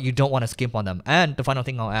 but you don't want to skimp on them. And the final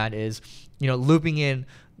thing I'll add is, looping in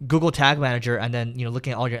Google Tag Manager and then,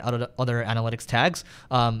 looking at all your other analytics tags.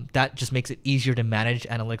 That just makes it easier to manage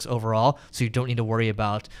analytics overall. So you don't need to worry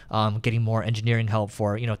about getting more engineering help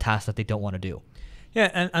for, tasks that they don't want to do. Yeah,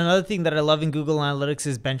 and another thing that I love in Google Analytics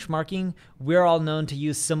is benchmarking. We're all known to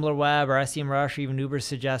use SimilarWeb or SEMrush or even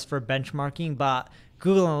Ubersuggest for benchmarking, but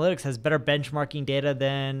Google Analytics has better benchmarking data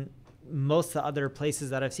than most of the other places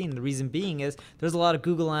that I've seen. The reason being is there's a lot of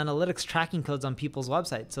Google Analytics tracking codes on people's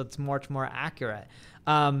websites, so it's much more accurate.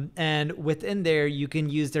 And within there, you can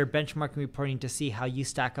use their benchmarking reporting to see how you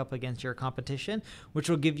stack up against your competition, which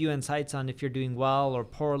will give you insights on if you're doing well or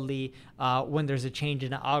poorly. When there's a change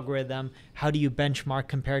in an algorithm, how do you benchmark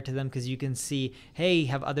compared to them? Because you can see, hey,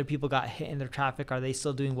 have other people got hit in their traffic? Are they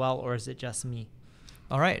still doing well, or is it just me?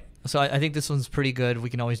 All right. So I think this one's pretty good. We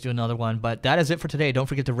can always do another one. But that is it for today. Don't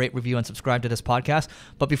forget to rate, review, and subscribe to this podcast.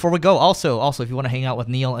 But before we go, also, if you want to hang out with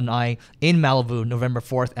Neil and I in Malibu, November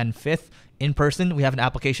 4th and 5th, in person, we have an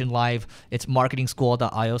application live. It's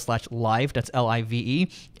marketingschool.io/live. That's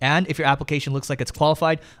LIVE. And if your application looks like it's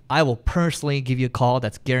qualified, I will personally give you a call.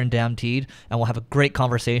 That's guaranteed. And we'll have a great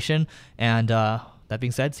conversation. And that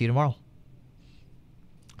being said, see you tomorrow.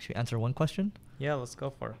 Should we answer one question? Yeah, let's go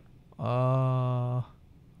for it.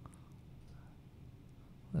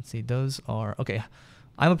 Let's see. Those are okay.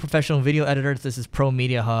 I'm a professional video editor. This is Pro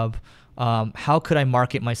Media Hub. How could I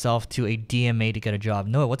market myself to a DMA to get a job?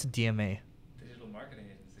 Noah, what's a DMA? Digital marketing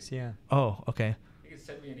agency. Yeah. Oh, okay. You can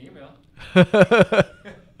send me an email.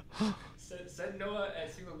 Send Noah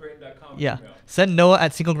at singlegrain.com. Yeah. Email. Send Noah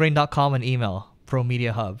at singlegrain.com an email. Pro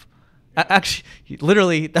Media Hub. Actually,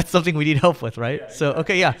 literally, that's something we need help with, right? Yeah, so, exactly.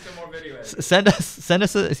 okay, yeah. Need some more video editing. Send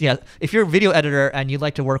us a, yeah. If you're a video editor and you'd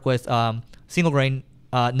like to work with Singlegrain,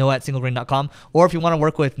 Noah at singlegrain.com, or if you want to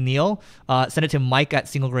work with Neil, send it to Mike at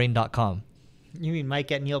singlegrain.com. You mean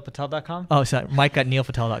Mike at neilpatel.com? Oh, sorry, Mike at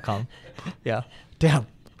neilpatel.com. Yeah. Damn.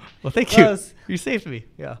 Well, thank Close. you. You saved me.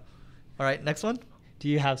 Yeah. All right, next one. Do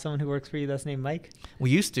you have someone who works for you that's named Mike? We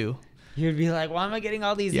used to. You'd be like, why am I getting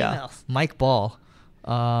all these Yeah. emails? Mike Ball.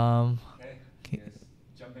 Okay. Yes.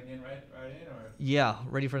 Jumping in right in, or Yeah.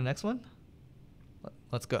 Ready for the next one?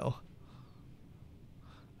 Let's go.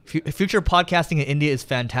 Future podcasting in India is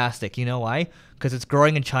fantastic. You know why? Because it's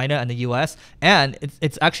growing in China and the US. And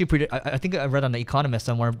it's actually pretty, I think I read on The Economist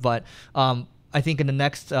somewhere, but I think in the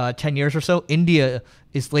next 10 years or so, India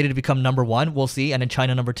is slated to become number 1. We'll see. And then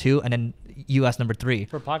China number 2, and then US number 3.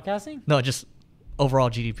 For podcasting? No, just overall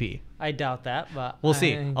GDP. I doubt that, but We'll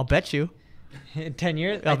see. I'll bet you. In 10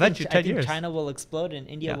 years? I'll bet you 10 I think years. China will explode and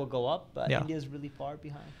India Yeah. will go up, but Yeah. India's really far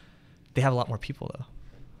behind. They have a lot more people, though.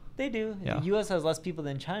 They do. Yeah. The U.S. has less people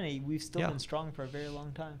than China. We've still Yeah. been strong for a very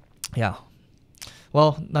long time. Yeah.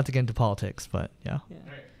 Well, not to get into politics, but yeah. Yeah.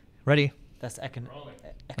 right. Ready? That's Rolling.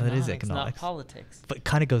 That is not economics. politics. But it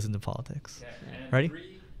kind of goes into politics. Yeah. And Ready?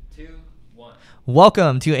 3, 2, 1.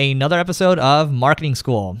 Welcome to another episode of Marketing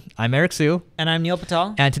School. I'm Eric Sue, And I'm Neil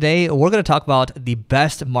Patel. and today we're going to talk about the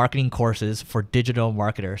best marketing courses for digital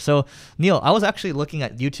marketers. So, Neil, I was actually looking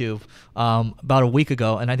at YouTube about a week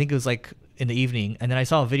ago, and I think it was like in the evening, and then I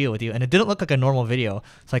saw a video with you, and it didn't look like a normal video.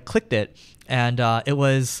 So I clicked it, and it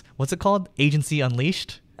was, what's it called? Agency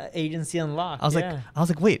Unleashed? Agency Unlocked. I was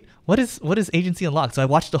like, wait, what is Agency Unlocked? So I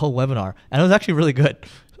watched the whole webinar, and it was actually really good.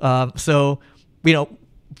 So,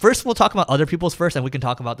 first we'll talk about other people's first, and we can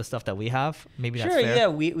talk about the stuff that we have. Maybe that's Sure, fair. yeah.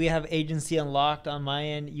 We have Agency Unlocked on my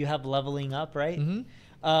end. You have Leveling Up, right? Mm-hmm.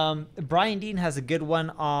 Brian Dean has a good one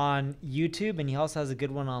on YouTube, and he also has a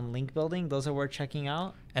good one on link building. Those are worth checking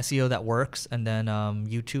out. SEO that works, and then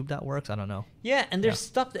YouTube that works. I don't know. Yeah, and there's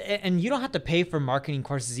stuff that, and you don't have to pay for marketing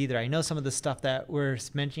courses either. I know some of the stuff that we're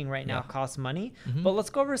mentioning right now costs money, but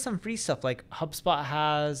let's go over some free stuff. Like HubSpot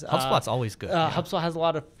has. HubSpot's always good. HubSpot has a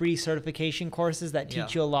lot of free certification courses that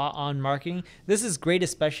teach you a lot on marketing. This is great,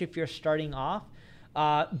 especially if you're starting off.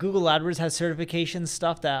 Google AdWords has certification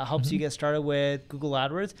stuff that helps you get started with Google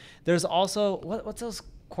AdWords. There's also what's those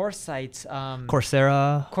course sites?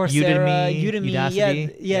 Coursera, Udemy,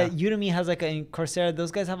 Udacity. yeah. Udemy has like a Coursera.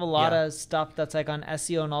 Those guys have a lot of stuff that's like on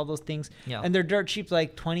SEO and all those things. Yeah. And they're dirt cheap,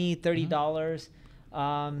 like $20-$30.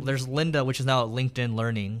 There's Lynda, which is now LinkedIn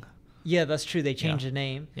Learning. Yeah, that's true. They changed the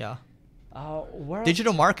name. Yeah. Where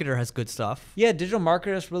Digital else? Marketer has good stuff. Yeah, Digital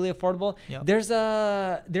Marketer is really affordable. Yep. There's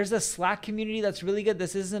a Slack community that's really good.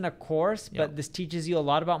 This isn't a course, but this teaches you a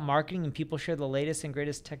lot about marketing, and people share the latest and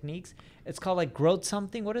greatest techniques. It's called like Growth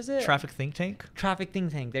something. What is it? Traffic Think Tank. Traffic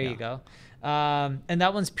Think Tank. There you go. And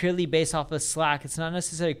that one's purely based off of Slack. It's not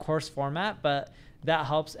necessarily course format, but that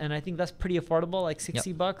helps. And I think that's pretty affordable, like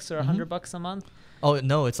 $60 or $100 a month. Oh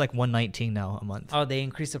no, it's like $119 now a month. Oh, they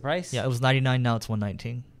increased the price? Yeah, it was $99. Now it's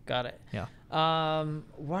 $119. Got it. Yeah.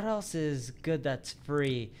 What else is good that's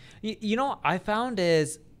free? You know what I found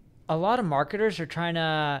is a lot of marketers are trying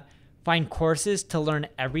to find courses to learn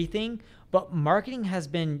everything, But marketing has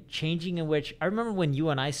been changing, in which I remember when you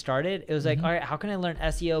and I started, it was like, all right, how can I learn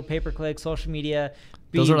SEO, pay-per-click, social media,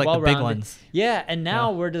 be Those are like the well-rounded? big ones. Yeah, and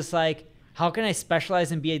now we're just like, how can I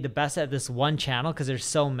specialize and be the best at this one channel? Because there's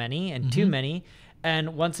so many and too many.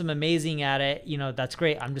 And once I'm amazing at it, that's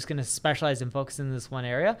great. I'm just going to specialize and focus in this one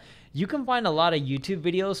area. You can find a lot of YouTube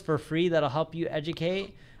videos for free that'll help you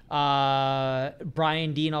educate.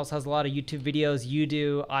 Brian Dean also has a lot of YouTube videos. You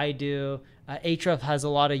do, I do. Ahrefs has a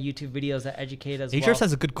lot of YouTube videos that educate as well. Ahrefs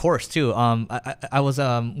has a good course too. I was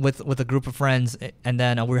with a group of friends, and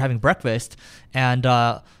then we were having breakfast, and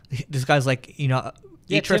this guy's like,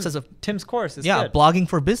 Ahrefs has Tim's course is good. Blogging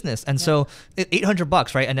for business, and so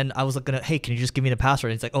 $800, right? And then I was like, hey, can you just give me the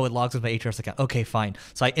password? And it's like, oh, it logs with my Ahrefs account. Okay, fine.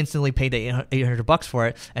 So I instantly paid the $800 for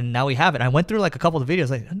it, and now we have it. And I went through like a couple of videos,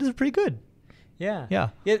 like, this is pretty good. Yeah.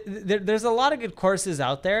 There's a lot of good courses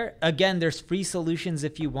out there. Again, there's free solutions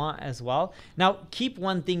if you want as well. Now, keep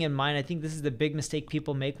one thing in mind. I think this is the big mistake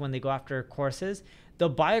people make when they go after courses. They'll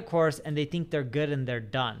buy a course and they think they're good and they're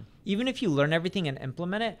done. Even if you learn everything and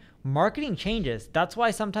implement it, marketing changes. That's why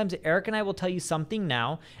sometimes Eric and I will tell you something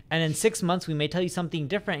now, and in 6 months we may tell you something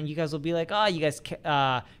different, and you guys will be like, you guys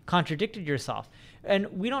contradicted yourself. And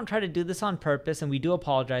we don't try to do this on purpose, and we do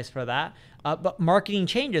apologize for that. But marketing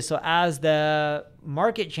changes. So as the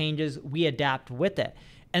market changes, we adapt with it.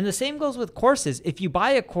 And the same goes with courses. If you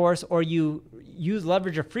buy a course or you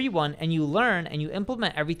leverage a free one and you learn and you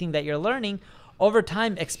implement everything that you're learning, over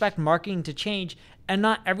time, expect marketing to change and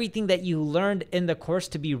not everything that you learned in the course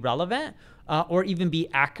to be relevant or even be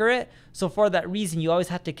accurate. So for that reason, you always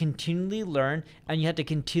have to continually learn and you have to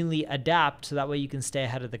continually adapt so that way you can stay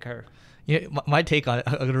ahead of the curve. My take on it,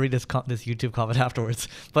 I'm going to read this YouTube comment afterwards,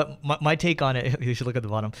 but my take on it, you should look at the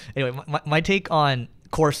bottom. Anyway, my take on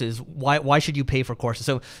courses, why should you pay for courses?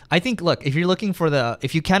 So I think, look, if you're looking for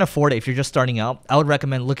if you can't afford it, if you're just starting out, I would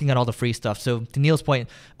recommend looking at all the free stuff. So to Neil's point,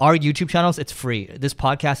 our YouTube channels, it's free. This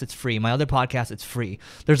podcast, it's free. My other podcast, it's free.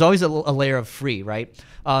 There's always a layer of free, right?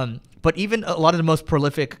 But even a lot of the most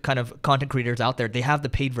prolific kind of content creators out there, they have the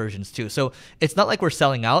paid versions too. So it's not like we're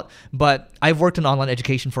selling out, but I've worked in online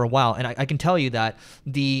education for a while, and I can tell you that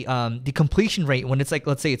the completion rate, when it's like,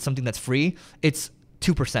 let's say it's something that's free, it's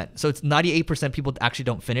 2%. So it's 98% people actually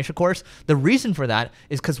don't finish a course. The reason for that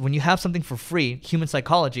is because when you have something for free, human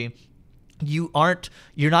psychology, you're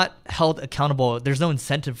not held accountable. There's no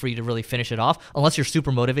incentive for you to really finish it off unless you're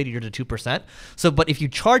super motivated. You're the 2%. So, but if you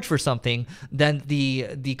charge for something, then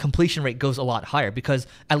the completion rate goes a lot higher because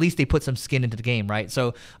at least they put some skin into the game, right?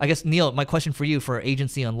 So I guess, Neil, my question for you for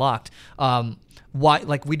Agency Unlocked, why,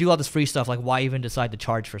 like, we do all this free stuff, like why even decide to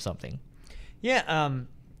charge for something? Yeah,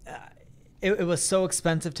 it was so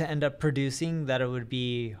expensive to end up producing that it would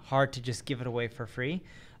be hard to just give it away for free.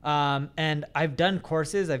 And I've done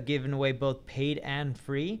courses, I've given away both paid and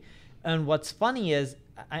free. And what's funny is,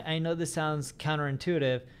 I know this sounds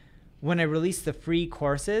counterintuitive, when I release the free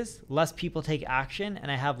courses, less people take action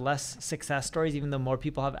and I have less success stories, even though more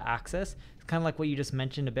people have access. It's kind of like what you just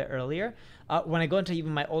mentioned a bit earlier. When I go into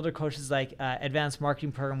even my older courses like Advanced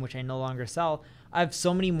Marketing Program, which I no longer sell, I have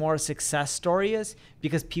so many more success stories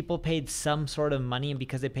because people paid some sort of money, and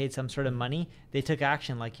because they paid some sort of money, they took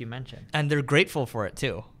action like you mentioned. And they're grateful for it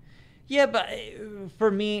too. Yeah, but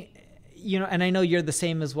for me, and I know you're the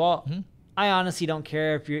same as well. Mm-hmm. I honestly don't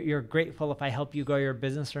care if you're grateful if I help you grow your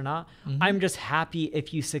business or not. Mm-hmm. I'm just happy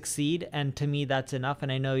if you succeed, and to me that's enough.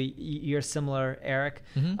 And I know you're similar, Eric.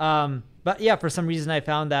 Mm-hmm. But yeah, for some reason I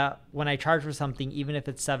found that when I charge for something, even if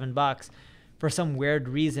it's $7, for some weird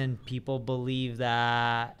reason, people believe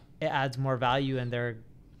that it adds more value and they're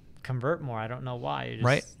convert more. I don't know why.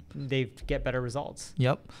 Right. They get better results.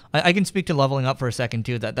 Yep. I can speak to leveling up for a second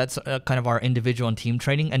too. That's kind of our individual and team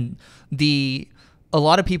training. And a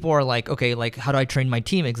lot of people are like, okay, like how do I train my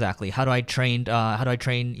team exactly? How do I just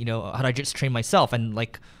train myself? And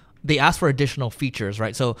like, they ask for additional features,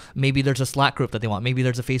 right? So maybe there's a Slack group that they want. Maybe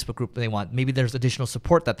there's a Facebook group that they want. Maybe there's additional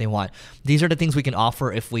support that they want. These are the things we can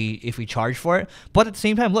offer if we charge for it. But at the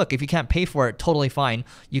same time, look, if you can't pay for it, totally fine.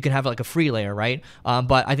 You can have like a free layer, right?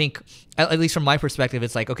 But I think, at least from my perspective,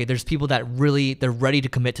 it's like, okay, there's people that really, they're ready to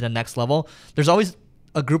commit to the next level. There's always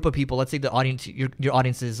a group of people, let's say the audience, your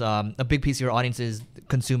audience is, a big piece of your audience is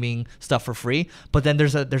consuming stuff for free, but then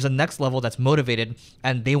there's a next level that's motivated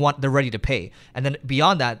and they're ready to pay. And then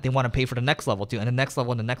beyond that, they want to pay for the next level too, and the next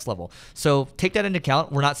level and the next level. So take that into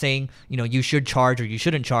account. We're not saying, you should charge or you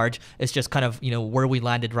shouldn't charge. It's just kind of, where we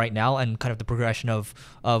landed right now and kind of the progression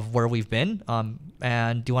of where we've been.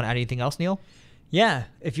 And do you want to add anything else, Neil? Yeah,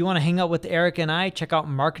 if you want to hang out with Eric and I, check out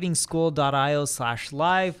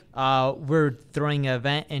marketingschool.io/live. We're throwing an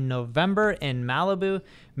event in November in Malibu.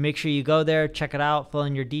 Make sure you go there, check it out, fill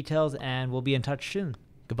in your details, and we'll be in touch soon.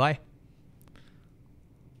 Goodbye.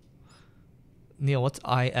 Neil, what's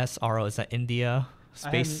ISRO? Is that India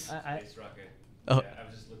Space? Space rocket. Oh. Yeah,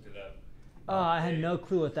 I just looked it up. Oh, I had no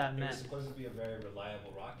clue what that It was meant. supposed to be a very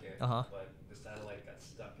reliable rocket, Uh-huh. but the satellite got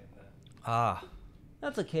stuck in the...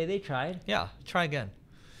 That's okay. They tried. Yeah, try again.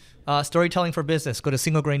 Storytelling for business. Go to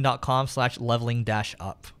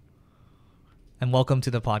singlegrain.com/leveling-up. And welcome to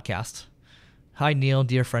the podcast. Hi, Neil,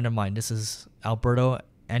 dear friend of mine. This is Alberto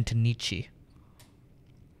Antonici.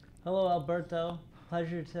 Hello, Alberto.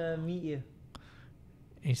 Pleasure to meet you.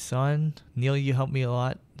 Hey, son. Neil, you helped me a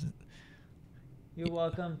lot. You're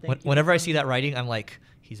welcome. Thank you. Whenever I see that writing, I'm like,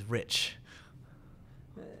 he's rich.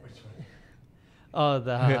 Which one? Oh,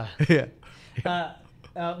 the... Yeah.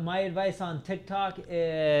 My advice on TikTok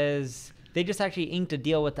is they just actually inked a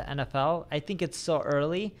deal with the NFL. I think it's so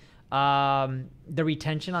early. The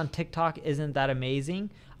retention on TikTok isn't that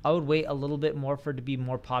amazing. I would wait a little bit more for it to be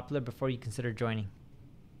more popular before you consider joining.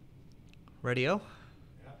 Radio?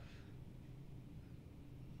 Yeah.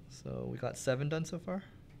 So we got 7 done so far?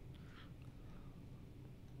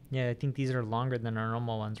 Yeah, I think these are longer than our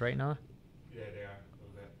normal ones, right, Noah? Yeah, they are a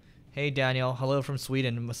little bit. Hey, Daniel. Hello from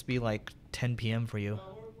Sweden. It must be like 10 p.m. for you.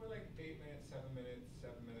 We're like 8 minutes, 7 minutes,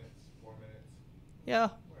 7 minutes, 4 minutes. Yeah.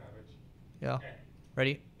 We're average. Yeah. Okay.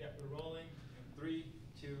 Ready? Yeah, we're rolling in 3,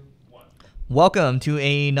 2, 1. Welcome to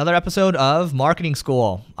another episode of Marketing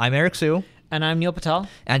School. I'm Eric Sue. And I'm Neil Patel.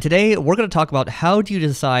 And today we're going to talk about how do you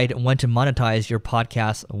decide when to monetize your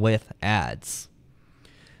podcast with ads.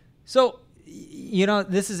 So, you know,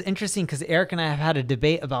 this is interesting because Eric and I have had a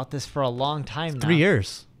debate about this for a long time now. 3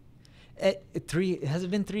 years. Has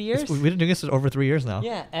it been 3 years? We've been doing this for over 3 years now.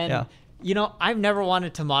 Yeah, and you know, I've never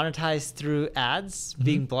wanted to monetize through ads,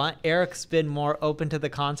 being blunt. Eric's been more open to the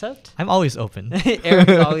concept. I'm always open.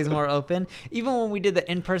 Eric's always more open. Even when we did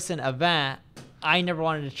the in-person event, I never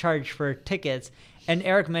wanted to charge for tickets. And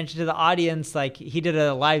Eric mentioned to the audience, like, he did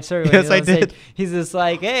a live survey. Yes, I did. He's just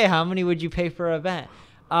like, hey, how many would you pay for an event?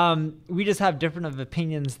 We just have different of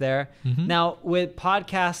opinions there. Mm-hmm. Now, with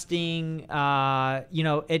podcasting, you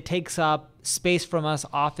know, it takes up space from us,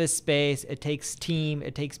 office space. It takes team.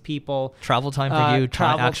 It takes people. Travel time for you,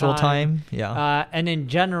 actual time. Yeah. And in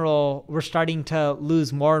general, we're starting to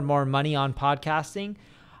lose more and more money on podcasting.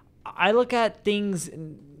 I look at things...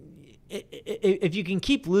 If you can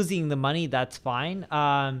keep losing the money, that's fine.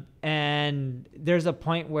 And there's a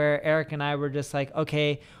point where Eric and I were just like,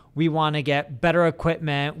 okay, we want to get better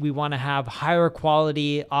equipment. We want to have higher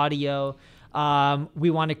quality audio. We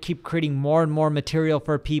want to keep creating more and more material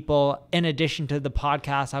for people in addition to the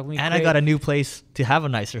podcast. How can we I got a new place to have a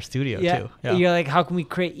nicer studio too. Yeah. You're like, how can we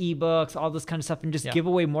create ebooks, all this kind of stuff, and just Yeah. give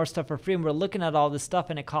away more stuff for free? And we're looking at all this stuff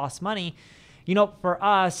and it costs money. You know, for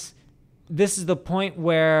us, this is the point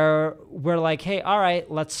where we're like, hey, all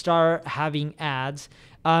right, let's start having ads.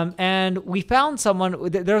 And we found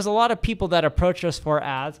someone, there's a lot of people that approach us for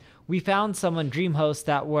ads. We found someone, DreamHost,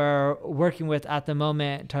 that we're working with at the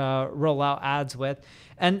moment to roll out ads with.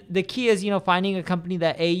 And the key is, you know, finding a company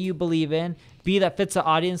that A, you believe in, B, that fits the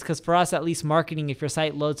audience. Because for us, at least marketing, if your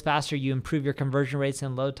site loads faster, you improve your conversion rates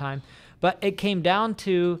and load time. But it came down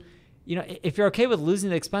to, you know, if you're okay with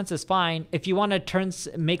losing the expenses, fine. If you want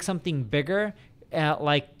to make something bigger,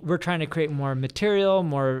 like we're trying to create more material,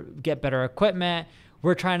 get better equipment.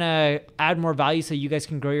 We're trying to add more value so you guys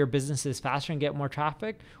can grow your businesses faster and get more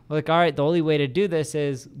traffic. We're like, all right, the only way to do this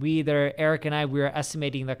is Eric and I, we were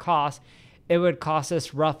estimating the cost. It would cost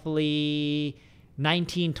us roughly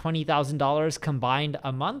 $19,000, $20,000 combined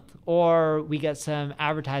a month, or we get some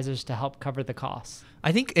advertisers to help cover the costs.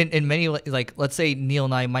 I think in many, like, let's say Neil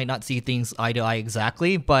and I might not see things eye to eye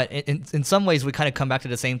exactly, but in some ways we kind of come back to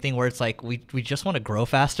the same thing where it's like we just want to grow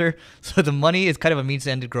faster. So the money is kind of a means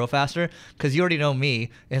to end to grow faster, because you already know me.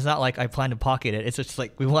 It's not like I plan to pocket it. It's just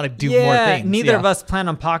like we want to do more things. Neither of us plan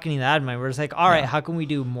on pocketing the ad money. We're just like, all right, Yeah. how can we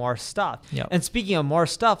do more stuff? Yep. And speaking of more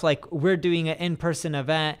stuff, like we're doing an in-person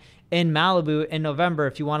event in Malibu in November.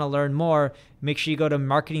 If you want to learn more, make sure you go to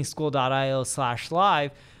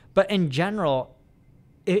marketingschool.io/live. But in general,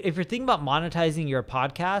 if you're thinking about monetizing your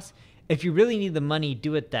podcast, if you really need the money,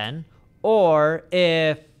 do it then. Or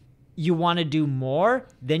if you want to do more,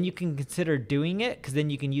 then you can consider doing it, because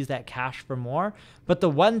then you can use that cash for more. But the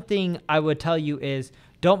one thing I would tell you is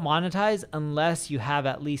don't monetize unless you have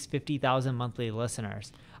at least 50,000 monthly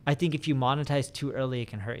listeners. I think if you monetize too early, it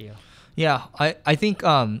can hurt you. Yeah, I think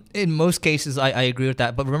in most cases I agree with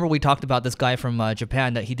that. But remember we talked about this guy from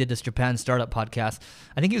Japan that he did this Japan startup podcast.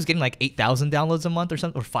 I think he was getting like 8,000 downloads a month or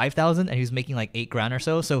something, or 5,000, and he was making like $8,000 or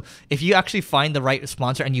so. So if you actually find the right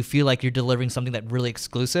sponsor and you feel like you're delivering something that really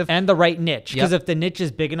exclusive and the right niche, because Yep. if the niche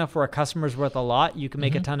is big enough where a customer's worth a lot, you can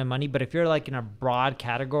make a ton of money. But if you're like in a broad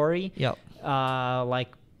category, Yep. like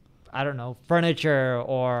I don't know, furniture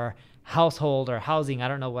or household or housing, I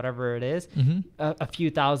don't know, whatever it is, a few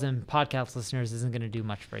thousand podcast listeners isn't going to do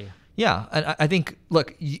much for you. Yeah, and I think,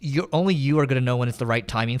 look, only you are going to know when it's the right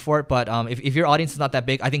timing for it. But if your audience is not that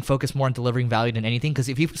big, I think focus more on delivering value than anything. Because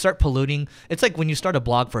if you start polluting, it's like when you start a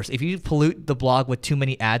blog first. If you pollute the blog with too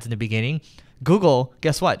many ads in the beginning, Google,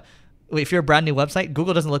 guess what? If you're a brand new website,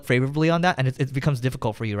 Google doesn't look favorably on that, and it becomes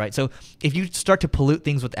difficult for you, right? So if you start to pollute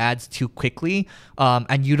things with ads too quickly,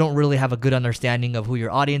 and you don't really have a good understanding of who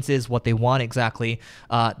your audience is, what they want exactly,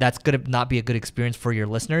 that's going to not be a good experience for your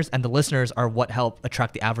listeners. And the listeners are what help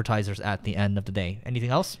attract the advertisers at the end of the day. Anything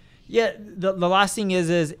else? Yeah, the last thing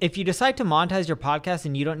is if you decide to monetize your podcast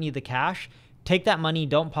and you don't need the cash, take that money,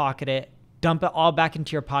 don't pocket it, dump it all back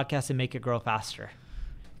into your podcast and make it grow faster.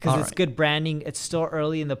 Because it's good branding. It's still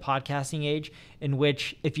early in the podcasting age, in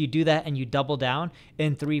which if you do that and you double down,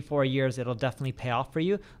 in 3-4 years, it'll definitely pay off for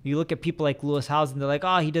you. You look at people like Lewis Howes and they're like,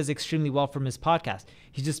 oh, he does extremely well from his podcast.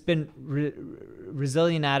 He's just been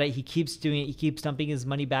resilient at it. He keeps doing it. He keeps dumping his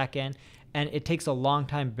money back in. And it takes a long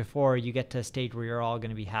time before you get to a stage where you're all going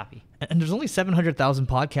to be happy. And there's only 700,000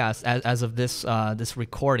 podcasts as of this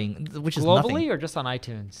recording, which is globally nothing. Or just on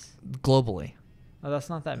iTunes? Globally. Oh,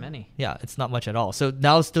 that's not that many. Yeah, it's not much at all. So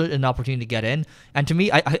now is still an opportunity to get in. And to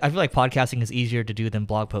me, I feel like podcasting is easier to do than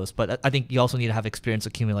blog posts. But I think you also need to have experience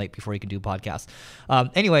accumulate before you can do podcasts.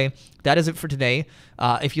 Anyway, that is it for today.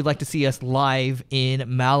 If you'd like to see us live in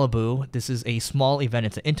Malibu, this is a small event.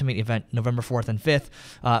 It's an intimate event, November 4th and 5th.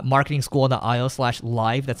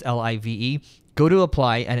 marketingschool.io/live. That's LIVE. Go to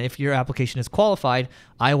apply, and if your application is qualified,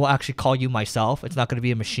 I will actually call you myself. It's not going to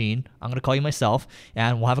be a machine. I'm going to call you myself,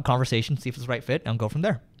 and we'll have a conversation, see if it's the right fit, and go from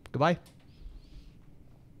there. Goodbye.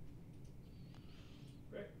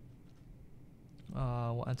 Great.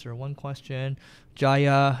 We'll answer one question.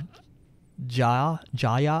 Jaya.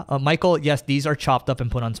 Michael, yes, these are chopped up and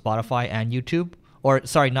put on Spotify and YouTube. Or,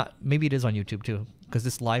 sorry, maybe it is on YouTube too, because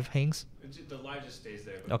this live hangs. The live just stays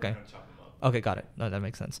there, but Okay. we're going to chop them up. Okay, got it. No, that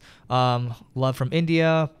makes sense. Love from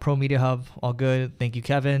India, Pro Media Hub, all good. Thank you,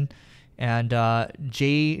 Kevin. And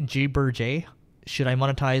J. Should I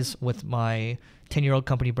monetize with my 10-year-old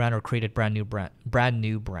company brand or create a brand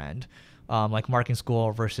new brand? Like Marketing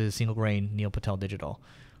School versus Single Grain, Neil Patel Digital.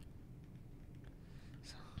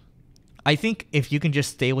 I think if you can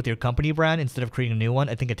just stay with your company brand instead of creating a new one,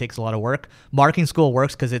 I think it takes a lot of work. Marketing School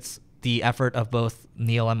works because it's the effort of both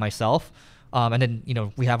Neil and myself. And then,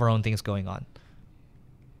 we have our own things going on.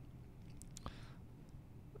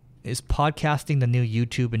 Is podcasting the new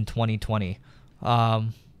YouTube in 2020?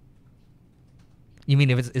 You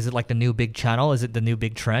mean is it like the new big channel? Is it the new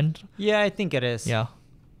big trend? Yeah, I think it is. Yeah.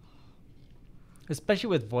 Especially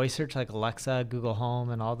with voice search like Alexa, Google Home,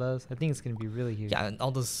 and all those. I think it's going to be really huge. Yeah, and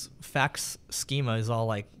all those fax schema is all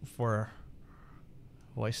like for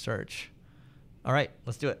voice search. All right,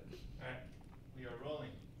 let's do it. All right. We are rolling.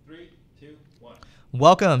 3, 2, 1.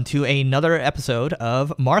 Welcome to another episode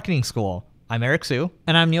of Marketing School. I'm Eric Sue.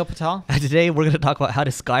 And I'm Neil Patel. And today we're going to talk about how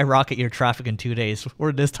to skyrocket your traffic in 2 days.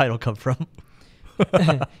 Where did this title come from?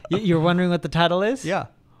 You're wondering what the title is? Yeah.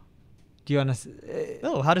 Do you want to...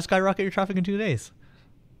 No, how to skyrocket your traffic in 2 days.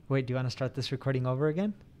 Wait, do you want to start this recording over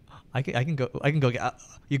again? I can go.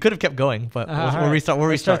 You could have kept going, but we'll right. restart. We'll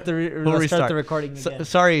restart. Let's start the recording again.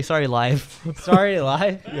 Sorry, live. Sorry,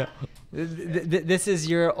 live. Yeah. This is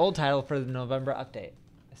your old title for the November update.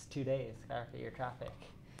 It's 2 days. Skyrocket your traffic.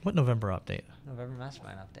 What November update? November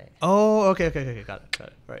Mastermind update. Oh, okay. Got it. All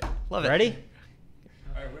right. Love it. Ready?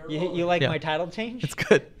 All right, we're You like Yeah. my title change? It's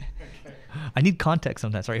good. Okay. I need context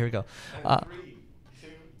sometimes. All right, here we go. And 3, 2,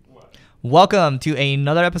 1. Welcome to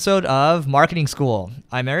another episode of Marketing School.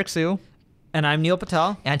 I'm Eric Sue. And I'm Neil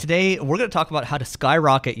Patel. And today we're going to talk about how to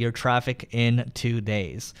skyrocket your traffic in 2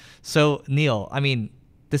 days. So, Neil,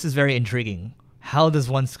 this is very intriguing. How does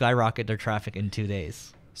one skyrocket their traffic in 2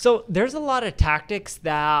 days? So there's a lot of tactics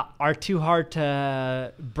that are too hard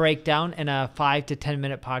to break down in a 5 to 10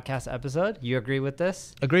 minute podcast episode. You agree with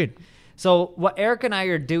this? Agreed. So what Eric and I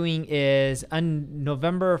are doing is on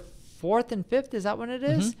November 4th and 5th, is that when it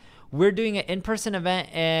is? We're doing an in-person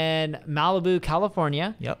event in Malibu,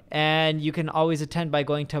 California. Yep. And you can always attend by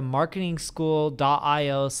going to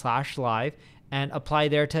marketingschool.io/live and apply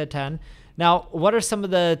there to attend. Now, what are some of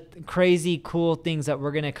the crazy cool things that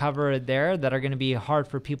we're going to cover there that are going to be hard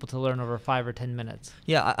for people to learn over 5 or 10 minutes?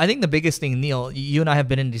 Yeah, I think the biggest thing, Neil, you and I have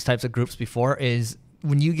been in these types of groups before, is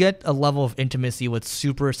when you get a level of intimacy with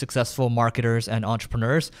super successful marketers and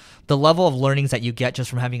entrepreneurs, the level of learnings that you get just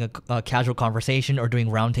from having a casual conversation or doing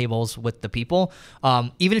roundtables with the people,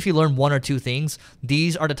 even if you learn one or two things,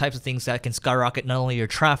 these are the types of things that can skyrocket not only your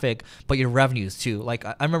traffic, but your revenues too. Like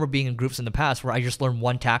I remember being in groups in the past where I just learned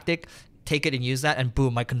one tactic, take it and use that, and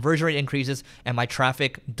boom, my conversion rate increases and my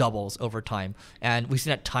traffic doubles over time. And we've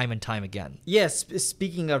seen that time and time again. Yes.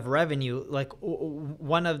 Speaking of revenue, like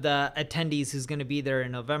one of the attendees who's going to be there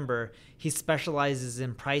in November, he specializes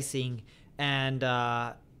in pricing, and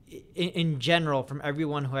in general, from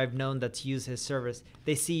everyone who I've known that's used his service,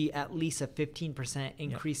 they see at least a 15%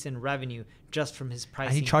 increase in revenue just from his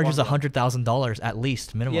pricing. And he charges formula. $100,000 at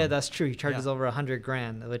least minimum. Yeah, that's true. He charges over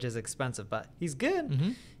 $100,000, which is expensive, but he's good.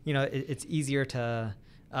 Mm-hmm. You know, it's easier to.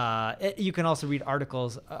 You can also read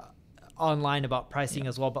articles online about pricing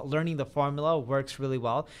as well, but learning the formula works really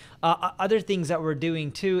well. Other things that we're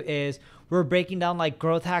doing too is we're breaking down like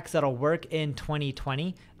growth hacks that'll work in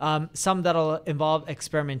 2020. Some that'll involve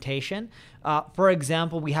experimentation. For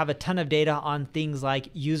example, we have a ton of data on things like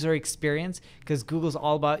user experience, because Google's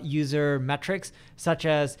all about user metrics, such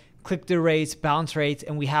as click-through rates, bounce rates,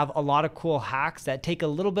 and we have a lot of cool hacks that take a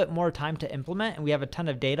little bit more time to implement, and we have a ton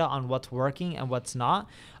of data on what's working and what's not.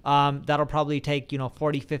 That'll probably take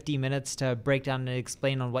 40, 50 minutes to break down and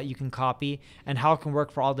explain on what you can copy and how it can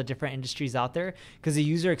work for all the different industries out there, because the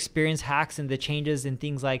user experience hacks and the changes in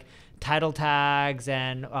things like title tags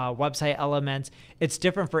and website elements, it's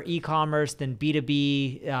different for e-commerce than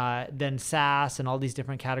B2B, than SaaS and all these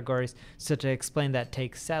different categories. So to explain that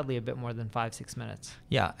takes sadly a bit more than 5-6 minutes.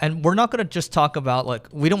 Yeah, and we're not going to just talk about, like,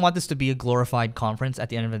 we don't want this to be a glorified conference at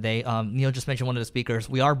the end of the day. Neil just mentioned one of the speakers.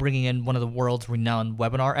 We are bringing in one of the world's renowned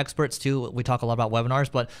webinar experts too. We talk a lot about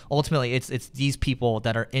webinars, but ultimately it's these people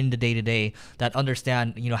that are in the day-to-day that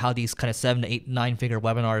understand, how these kind of 7 to 8, 9-figure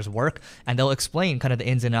webinars work, and they'll explain kind of the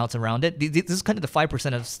ins and outs around it. This is kind of the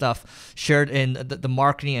 5% of stuff shared in the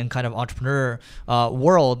marketing and kind of entrepreneur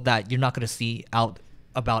world that you're not going to see out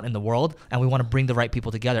about in the world, and we want to bring the right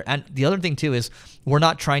people together. And the other thing too is we're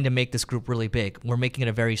not trying to make this group really big. We're making it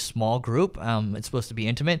a very small group. It's supposed to be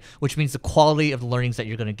intimate, which means the quality of the learnings that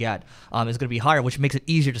you're going to get is going to be higher, which makes it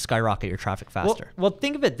easier to skyrocket your traffic faster. Well,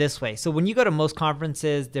 think of it this way. So when you go to most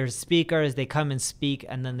conferences, there's speakers, they come and speak,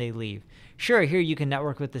 and then they leave. Sure, here you can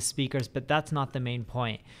network with the speakers, but that's not the main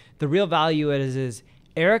point. The real value is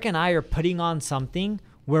Eric and I are putting on something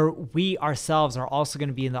where we ourselves are also going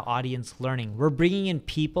to be in the audience learning. We're bringing in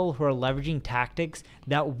people who are leveraging tactics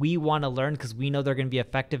that we want to learn because we know they're going to be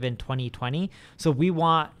effective in 2020. So we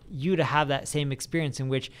want you to have that same experience in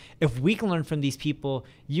which if we can learn from these people,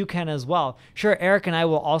 you can as well. Sure, Eric and I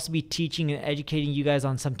will also be teaching and educating you guys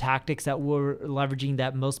on some tactics that we're leveraging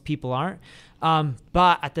that most people aren't.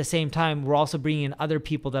 But at the same time, we're also bringing in other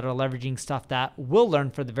people that are leveraging stuff that we'll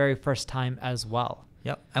learn for the very first time as well.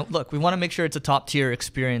 Yep. And look, we want to make sure it's a top tier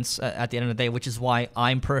experience at the end of the day, which is why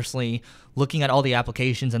I'm personally looking at all the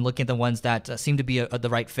applications and looking at the ones that seem to be the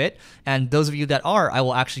right fit. And those of you that are, I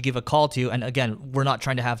will actually give a call to. And again, we're not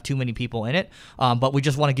trying to have too many people in it, but we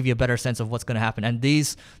just want to give you a better sense of what's going to happen. And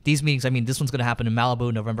these meetings, I mean, this one's going to happen in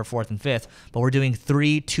Malibu, November 4th and 5th, but we're doing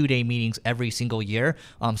 3 2-day meetings every single year.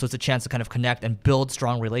 So it's a chance to kind of connect and build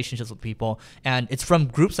strong relationships with people. And it's from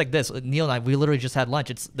groups like this. Neil and I, we literally just had lunch.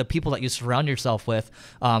 It's the people that you surround yourself with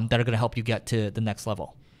that are going to help you get to the next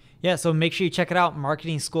level. Yeah, so make sure you check it out,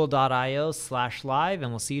 marketingschool.io/live,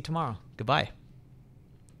 and we'll see you tomorrow. Goodbye.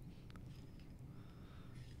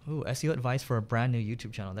 Ooh, SEO advice for a brand new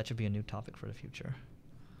YouTube channel. That should be a new topic for the future.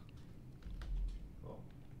 Cool.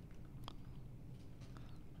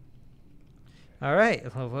 All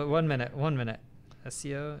right, 1 minute.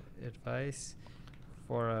 SEO advice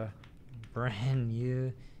for a brand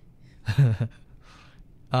new...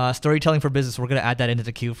 Storytelling for business. We're going to add that into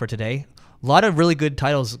the queue for today. A lot of really good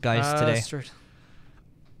titles, guys, today.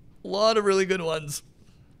 A lot of really good ones.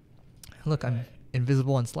 Look, I'm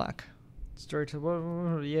invisible on Slack.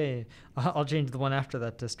 Storytelling. Yeah. I'll change the one after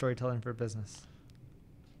that to storytelling for business.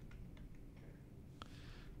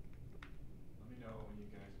 Let me know when you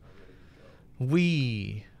guys are ready to go.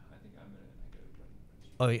 I I think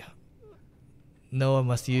Oh, yeah. Noah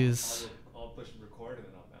must use... I'll push record and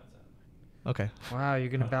then I'll bounce out. Okay. Wow, you're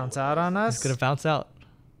going to bounce out on us? It's going to bounce out.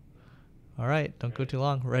 All right. Don't go too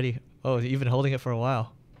long. Ready. Oh, you've been holding it for a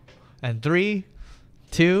while. And 3,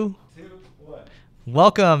 2, 2, 1.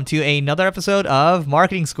 Welcome to another episode of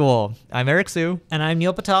Marketing School. I'm Eric Su. And I'm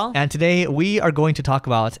Neil Patel. And today we are going to talk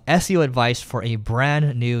about SEO advice for a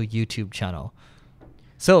brand new YouTube channel.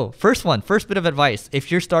 So first bit of advice.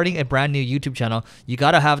 If you're starting a brand new YouTube channel, you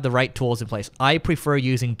got to have the right tools in place. I prefer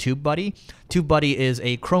using TubeBuddy. TubeBuddy is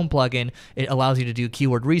a Chrome plugin. It allows you to do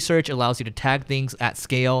keyword research, allows you to tag things at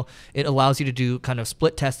scale. It allows you to do kind of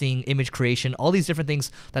split testing, image creation, all these different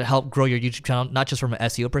things that help grow your YouTube channel, not just from an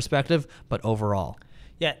SEO perspective, but overall.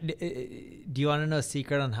 Yeah. Do you want to know a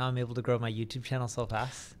secret on how I'm able to grow my YouTube channel so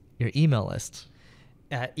fast? Your email list.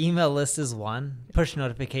 Email list is one. Push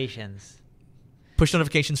notifications. Push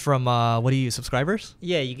notifications from, what do you use, subscribers?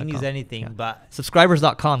 Yeah, you can use anything, yeah. but...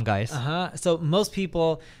 Subscribers.com, guys. So most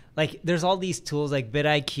people, like, there's all these tools like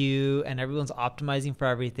vidIQ, and everyone's optimizing for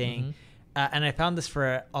everything. And I found this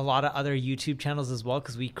for a lot of other YouTube channels as well,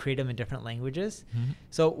 because we create them in different languages.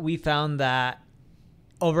 So we found that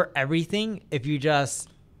over everything, if you just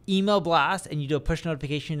email blast and you do a push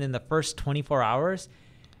notification in the first 24 hours,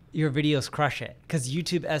 your videos crush it, because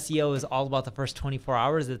YouTube SEO is all about the first 24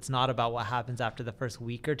 hours. It's not about what happens after the first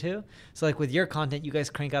week or two. So like with your content, you guys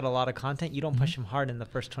crank out a lot of content. You don't push them hard in the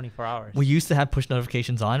first 24 hours. We used to have push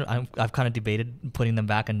notifications on. I've kind of debated putting them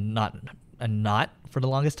back and not for the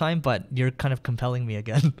longest time, but you're kind of compelling me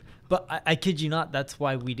again. But I kid you not, that's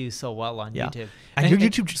why we do so well on YouTube. And your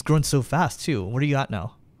YouTube just growing so fast too. What are you at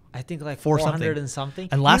now? I think like 400 and something.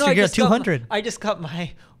 And last year you got 200. I just got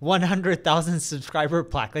my 100,000 subscriber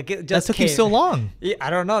plaque. Like it just that took you so long. Yeah, I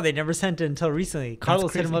don't know. They never sent it until recently.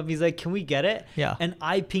 Carlos hit him up. He's like, "Can we get it?" Yeah. And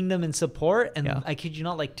I pinged them in support, and I kid you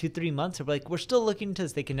not, like 2-3 months, they're like, "We're still looking into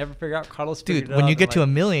this." They can never figure out. Carlos figured it out. Dude, when you get to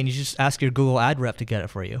 1 million, you just ask your Google ad rep to get it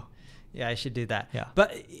for you. Yeah, I should do that. Yeah.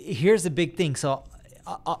 But here's the big thing. So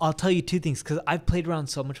I'll tell you two things, because I've played around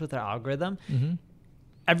so much with our algorithm.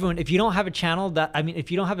 Everyone, if you don't have a channel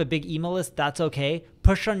if you don't have a big email list, that's okay.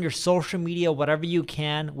 Push on your social media, whatever you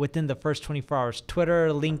can within the first 24 hours. Twitter,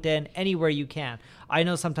 LinkedIn, anywhere you can. I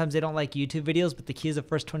know sometimes they don't like YouTube videos, but the key is the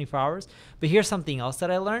first 24 hours. But here's something else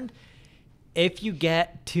that I learned. If you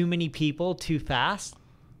get too many people too fast,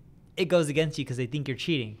 it goes against you because they think you're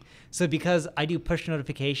cheating. So because I do push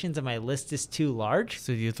notifications and my list is too large,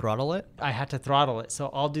 so you throttle it? I had to throttle it. So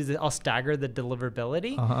I'll stagger the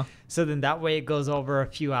deliverability. So then that way it goes over a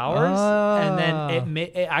few hours, and then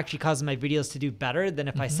it actually causes my videos to do better than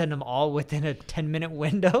if I send them all within a 10-minute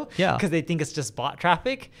window. Yeah. Because they think it's just bot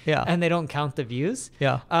traffic. Yeah. And they don't count the views.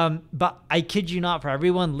 Yeah. But I kid you not, for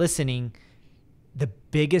everyone listening, the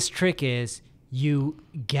biggest trick is you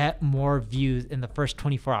get more views in the first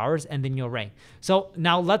 24 hours and then you'll rank. So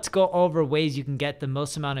now let's go over ways you can get the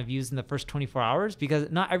most amount of views in the first 24 hours, because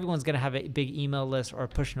not everyone's going to have a big email list or a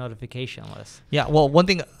push notification list. Yeah, well, one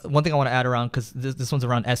thing I want to add around, because this one's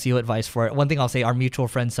around SEO advice for it. One thing I'll say, our mutual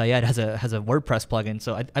friend Syed has a WordPress plugin.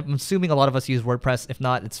 So I'm assuming a lot of us use WordPress. If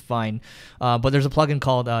not, it's fine. But there's a plugin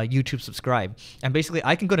called YouTube Subscribe. And basically,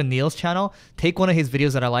 I can go to Neil's channel, take one of his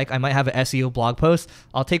videos that I like. I might have an SEO blog post.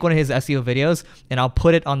 I'll take one of his SEO videos and I'll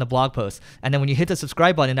put it on the blog post. And then when you hit the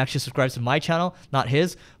subscribe button, it actually subscribes to my channel, not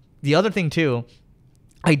his. The other thing too,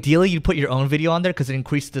 ideally you put your own video on there because it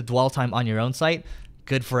increases the dwell time on your own site.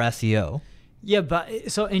 Good for SEO. Yeah,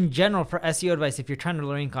 but so in general, for SEO advice, if you're trying to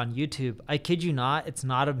rank on YouTube, I kid you not, it's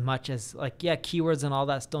not as much as keywords and all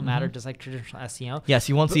that still matter, just like traditional SEO. Yes,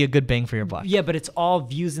 you won't see a good bang for your buck. Yeah, but it's all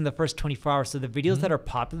views in the first 24 hours. So the videos that are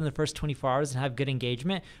popular in the first 24 hours and have good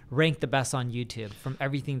engagement rank the best on YouTube from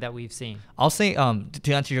everything that we've seen. I'll say,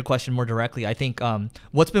 to answer your question more directly, I think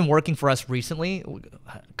what's been working for us recently,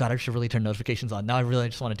 God, I should really turn notifications on. Now I really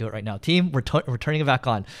just want to do it right now. Team, we're turning it back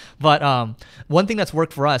on. But one thing that's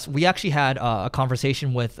worked for us, we actually had a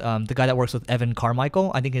conversation with the guy that works with Evan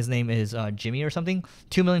Carmichael. I think his name is Jimmy or something.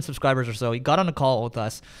 2 million subscribers or so. He got on a call with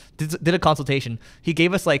us, did a consultation. He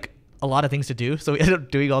gave us like a lot of things to do, so we ended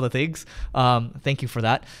up doing all the things. Thank you for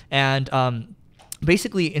that. And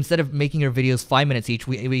basically, instead of making your videos 5 minutes each,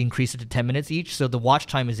 we increased it to 10 minutes each. So the watch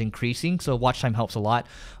time is increasing. So watch time helps a lot.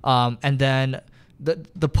 And then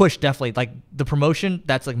the push, definitely, like the promotion,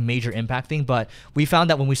 that's like major impact thing. But we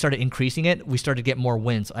found that when we started increasing it, we started to get more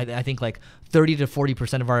wins. I think like 30 to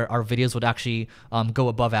 40% of our videos would actually go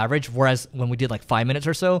above average. Whereas when we did like 5 minutes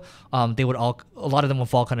or so, they would a lot of them would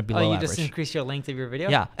fall kind of below average. Oh, you just increase your length of your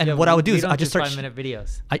video? Yeah. And what I would do is I just start 5-minute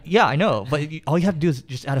videos. Yeah, I know. But all you have to do is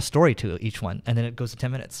just add a story to each one, and then it goes to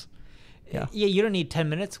 10 minutes. Yeah, you don't need 10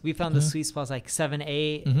 minutes. We found the sweet spot's like 7,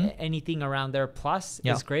 8, anything around there plus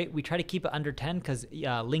is great. We try to keep it under 10 because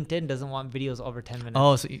LinkedIn doesn't want videos over 10 minutes.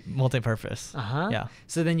 Oh, so multi-purpose. Yeah.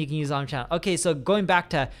 So then you can use on channel. Okay, so going back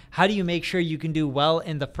to how do you make sure you can do well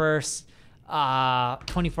in the first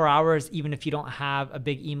 24 hours, even if you don't have a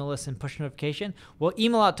big email list and push notification. Well,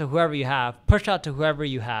 email out to whoever you have, push out to whoever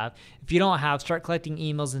you have. If you don't have, start collecting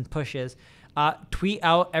emails and pushes. Tweet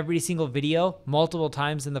out every single video multiple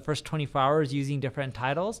times in the first 24 hours using different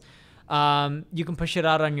titles. You can push it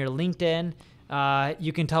out on your LinkedIn.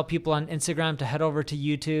 You can tell people on Instagram to head over to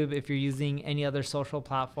YouTube if you're using any other social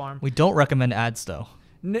platform. We don't recommend ads though.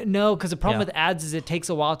 No, because the problem with ads is it takes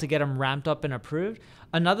a while to get them ramped up and approved.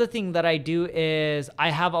 Another thing that I do is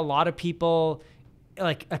I have a lot of people,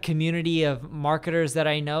 like a community of marketers that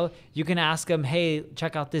I know. You can ask them, hey,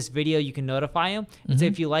 check out this video. You can notify them. And say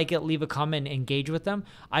if you like it, leave a comment, engage with them.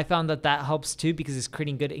 I found that helps too because it's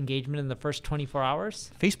creating good engagement in the first 24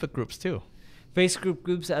 hours. Facebook groups too. Facebook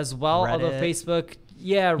groups as well. Reddit. Although Facebook,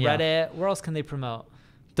 Reddit. Where else can they promote?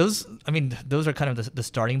 Those are kind of the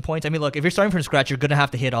starting points. I mean, look, if you're starting from scratch, you're going to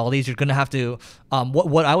have to hit all these. You're going to have to,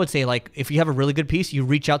 what I would say, like, if you have a really good piece, you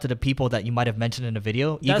reach out to the people that you might have mentioned in a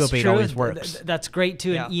video. Ego bait always works. That's great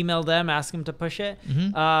too. And email them, ask them to push it.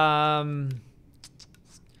 And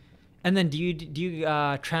then do you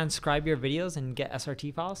transcribe your videos and get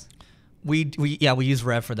SRT files? We use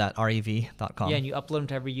Rev for that, rev.com. Yeah, and you upload them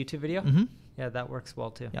to every YouTube video? Yeah, that works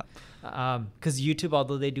well too. Yeah. Because YouTube,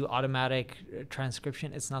 although they do automatic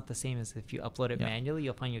transcription, it's not the same as if you upload it manually.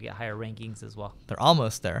 You'll find you'll get higher rankings as well. They're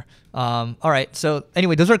almost there. All right. So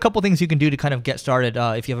anyway, those are a couple things you can do to kind of get started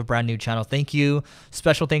if you have a brand new channel. Thank you.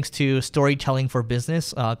 Special thanks to Storytelling for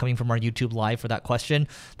Business coming from our YouTube live for that question.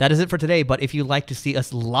 That is it for today. But if you'd like to see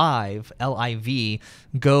us live, L-I-V,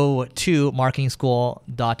 go to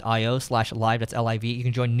marketingschool.io/live. That's L-I-V. You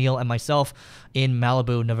can join Neil and myself in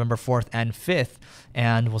Malibu November 4th and 5th.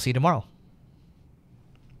 And we'll see you tomorrow.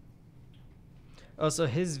 Oh, so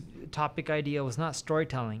his topic idea was not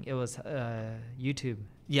storytelling. It was YouTube.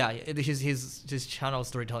 Yeah, his channel is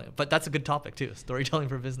storytelling. But that's a good topic too, storytelling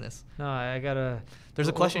for business. No, I got to... There's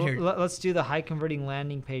a question here. Let's do the high converting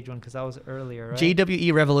landing page one because that was earlier, right?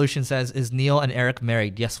 JWE Revolution says, is Neil and Eric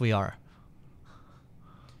married? Yes, we are.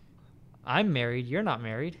 I'm married. You're not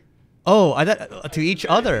married. Oh, I thought to each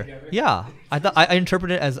other. Together. Yeah, I thought I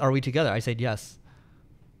interpreted it as are we together? I said yes.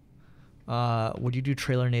 Would you do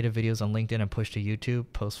trailer native videos on LinkedIn and push to YouTube,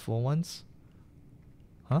 post full ones?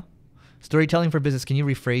 Huh? Storytelling for business. Can you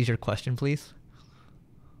rephrase your question, please?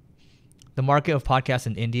 The market of podcasts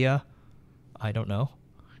in India. I don't know.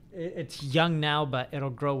 It's young now, but it'll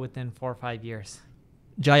grow within 4 or 5 years.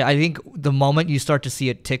 Jai, I think the moment you start to see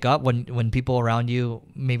it tick up, when people around you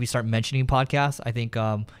maybe start mentioning podcasts, I think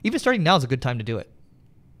even starting now is a good time to do it.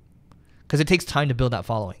 Because it takes time to build that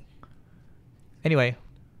following. Anyway,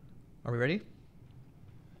 are we ready?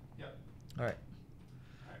 Yep. All right.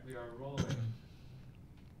 All right, we are rolling. And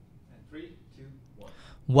 3, 2, 1.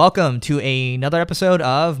 Welcome to another episode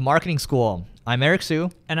of Marketing School. I'm Eric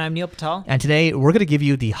Su. And I'm Neil Patel. And today we're going to give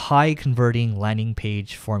you the high converting landing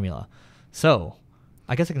page formula. So,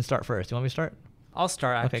 I guess I can start first. Do you want me to start? I'll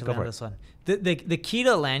start actually okay, go on this one. The key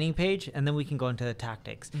to a landing page, and then we can go into the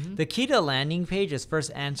tactics. The key to a landing page is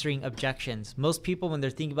first answering objections. Most people, when they're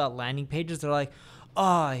thinking about landing pages, they're like,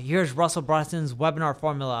 oh, here's Russell Brunson's webinar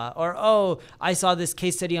formula. Or, oh, I saw this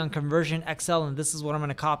case study on Conversion XL, and this is what I'm going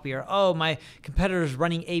to copy. Or, oh, my competitor's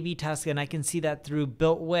running A/B tests, and I can see that through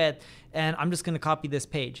Built With, and I'm just going to copy this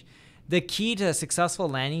page. The key to a successful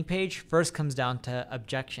landing page first comes down to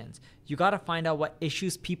objections. You got to find out what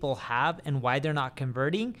issues people have and why they're not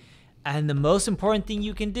converting. And the most important thing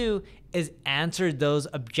you can do is answer those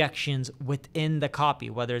objections within the copy,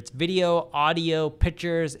 whether it's video, audio,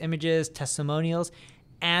 pictures, images, testimonials.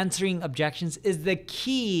 Answering objections is the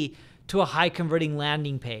key to a high converting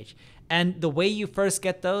landing page. And the way you first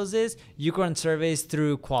get those is you can run surveys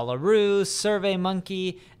through Qualaroo,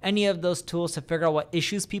 SurveyMonkey, any of those tools to figure out what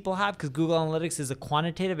issues people have, because Google Analytics is a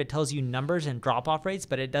quantitative. It tells you numbers and drop-off rates,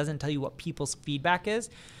 but it doesn't tell you what people's feedback is.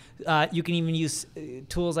 You can even use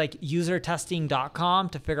tools like usertesting.com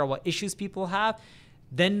to figure out what issues people have.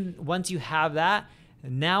 Then once you have that,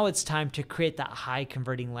 now it's time to create that high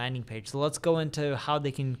converting landing page. So let's go into how they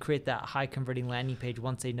can create that high converting landing page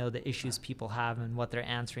once they know the issues people have and what they're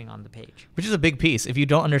answering on the page. Which is a big piece. If you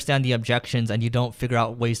don't understand the objections and you don't figure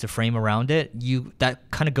out ways to frame around it, that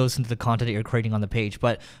kind of goes into the content that you're creating on the page.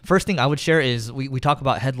 But first thing I would share is we talk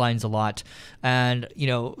about headlines a lot. And,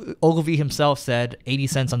 Ogilvy himself said 80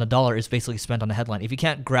 cents on the dollar is basically spent on the headline. If you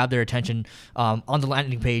can't grab their attention on the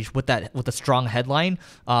landing page with a strong headline,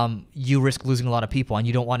 you risk losing a lot of people. people, and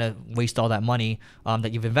you don't want to waste all that money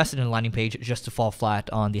that you've invested in a landing page just to fall flat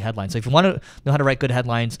on the headline. So if you want to know how to write good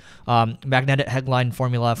headlines, magnetic headline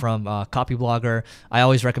formula from Copyblogger. I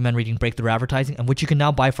always recommend reading Breakthrough Advertising, and which you can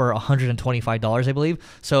now buy for $125, I believe.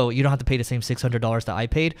 So you don't have to pay the same $600 that I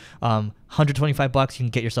paid. $125, you can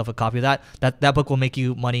get yourself a copy of that. That book will make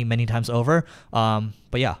you money many times over.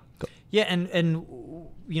 But yeah. Yeah, and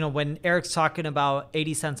when Eric's talking about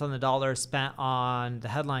 80 cents on the dollar spent on the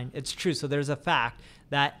headline, it's true. So there's a fact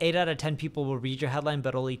that 8 out of 10 people will read your headline,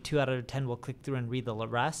 but only 2 out of 10 will click through and read the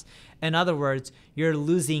rest. In other words, you're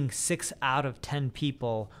losing 6 out of 10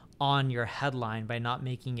 people on your headline by not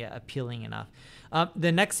making it appealing enough.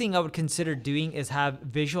 The next thing I would consider doing is have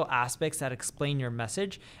visual aspects that explain your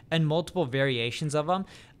message and multiple variations of them.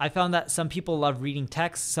 I found that some people love reading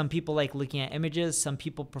text, some people like looking at images, some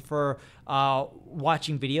people prefer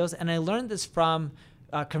watching videos. And I learned this from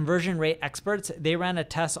conversion rate experts. They ran a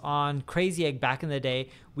test on Crazy Egg back in the day.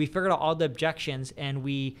 We figured out all the objections and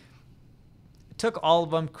we took all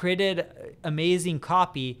of them, created amazing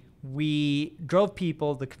copy. We drove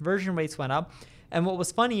people, the conversion rates went up. And what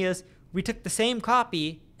was funny is we took the same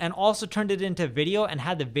copy and also turned it into video and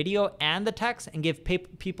had the video and the text and give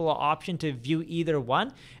people an option to view either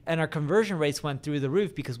one. And our conversion rates went through the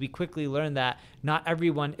roof because we quickly learned that not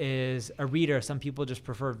everyone is a reader. Some people just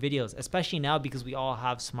prefer videos, especially now because we all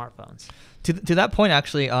have smartphones. To that point,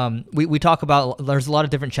 actually, we talk about there's a lot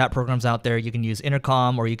of different chat programs out there. You can use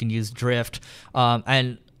Intercom or you can use Drift.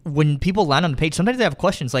 And when people land on the page, sometimes they have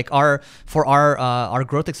questions like our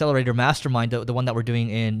Growth Accelerator Mastermind, the one that we're doing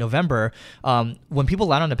in November. When people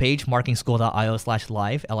land on the page,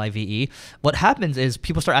 marketingschool.io/live, LIVE, what happens is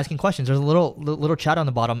people start asking questions. There's a little chat on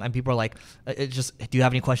the bottom, and people are like, do you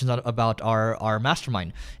have any questions about our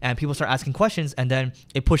mastermind? And people start asking questions, and then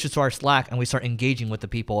it pushes to our Slack, and we start engaging with the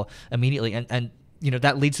people immediately. And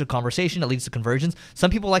that leads to conversation, that leads to conversions.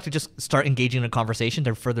 Some people like to just start engaging in a conversation.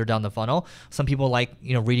 They're further down the funnel. Some people like,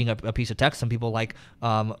 reading a piece of text. Some people like,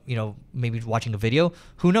 maybe watching a video.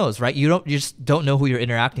 Who knows, right? You just don't know who you're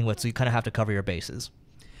interacting with. So you kind of have to cover your bases.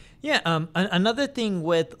 Yeah. Another thing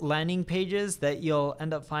with landing pages that you'll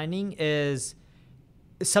end up finding is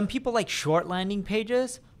some people like short landing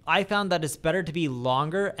pages. I found that it's better to be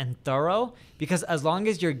longer and thorough because as long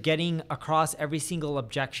as you're getting across every single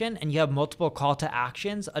objection and you have multiple call to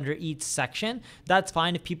actions under each section, that's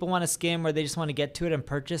fine. If people want to skim or they just want to get to it and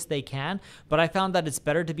purchase, they can. But I found that it's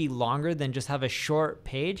better to be longer than just have a short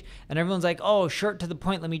page. And everyone's like, oh, short to the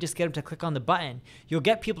point, let me just get them to click on the button. You'll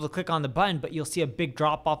get people to click on the button, but you'll see a big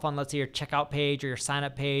drop off on, let's say, your checkout page or your sign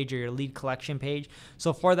up page or your lead collection page.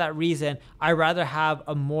 So for that reason, I rather have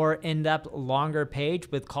a more in-depth, longer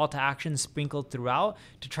page with call to action sprinkled throughout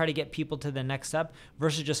to try to get people to the next step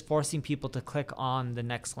versus just forcing people to click on the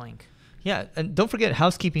next link. Yeah, and don't forget,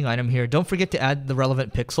 housekeeping item here. Don't forget to add the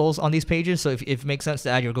relevant pixels on these pages. So if it makes sense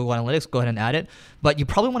to add your Google Analytics, go ahead and add it. But you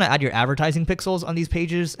probably want to add your advertising pixels on these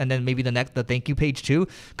pages, and then maybe the thank you page too,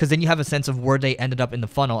 because then you have a sense of where they ended up in the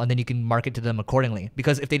funnel, and then you can market to them accordingly.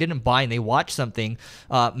 Because if they didn't buy and they watched something,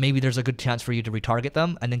 maybe there's a good chance for you to retarget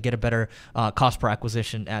them and then get a better cost per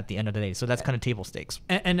acquisition at the end of the day. So that's kind of table stakes.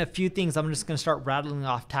 And a few things, I'm just going to start rattling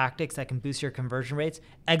off tactics that can boost your conversion rates.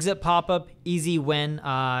 Exit pop-up, easy win.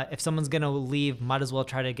 If someone's going to leave, might as well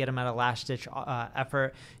try to get them at a last ditch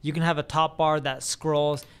effort. You can have a top bar that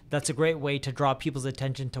scrolls. That's a great way to draw people's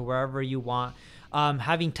attention to wherever you want.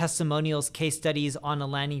 Having testimonials, case studies on a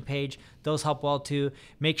landing page, those help well too.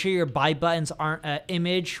 Make sure your buy buttons aren't an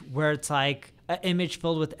image where it's like an image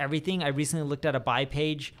filled with everything. I recently looked at a buy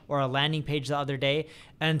page or a landing page the other day,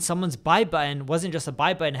 and someone's buy button wasn't just a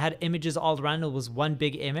buy button, it had images all around. It was one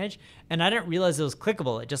big image, and I didn't realize it was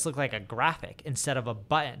clickable. It just looked like a graphic instead of a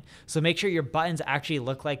button. So make sure your buttons actually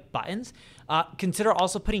look like buttons. Consider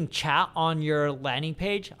also putting chat on your landing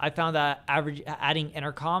page. I found that adding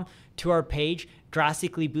intercom to our page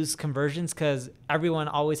drastically boosts conversions because everyone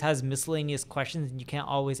always has miscellaneous questions and you can't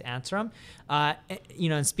always answer them.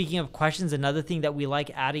 And speaking of questions, another thing that we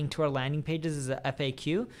like adding to our landing pages is a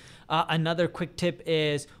FAQ. Another quick tip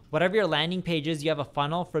is whatever your landing page is, you have a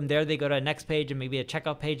funnel. From there, they go to a next page and maybe a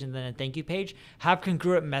checkout page and then a thank you page. Have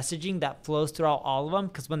congruent messaging that flows throughout all of them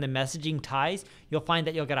because when the messaging ties, you'll find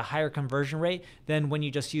that you'll get a higher conversion rate than when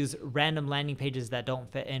you just use random landing pages that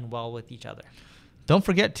don't fit in well with each other. Don't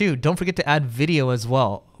forget to add video as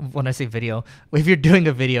well. When I say video, if you're doing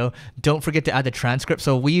a video, don't forget to add the transcript.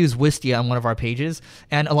 So we use Wistia on one of our pages,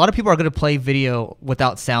 and a lot of people are going to play video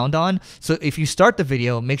without sound on. So if you start the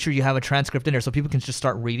video, make sure you have a transcript in there so people can just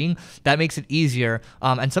start reading. That makes it easier.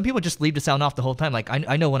 And some people just leave the sound off the whole time. Like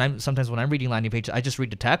I know sometimes when I'm reading landing pages, I just read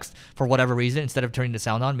the text for whatever reason instead of turning the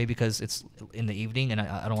sound on, maybe because it's in the evening and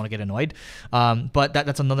I don't want to get annoyed. But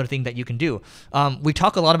that's another thing that you can do. We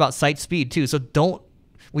talk a lot about site speed too. So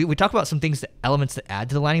we talk about some things, elements to add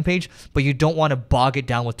to the landing page, but you don't want to bog it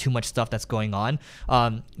down with too much stuff that's going on.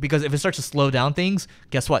 Because if it starts to slow down things,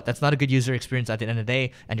 guess what? That's not a good user experience at the end of the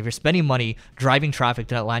day. And if you're spending money driving traffic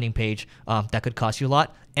to that landing page, that could cost you a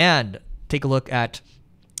lot. And take a look at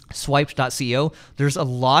swiped.co. There's a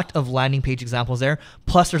lot of landing page examples there.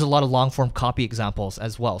 Plus, there's a lot of long form copy examples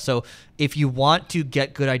as well. So if you want to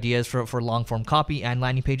get good ideas for long form copy and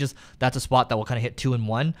landing pages, that's a spot that will kind of hit 2 in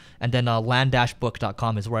 1. And then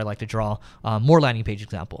land-book.com is where I like to draw more landing page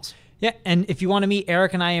examples. Yeah, and if you want to meet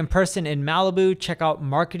Eric and I in person in Malibu, check out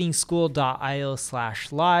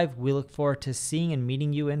marketingschool.io/live. We look forward to seeing and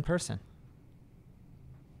meeting you in person.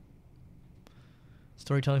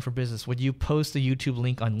 Storytelling for business. Would you post a YouTube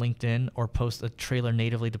link on LinkedIn or post a trailer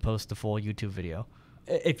natively to post the full YouTube video?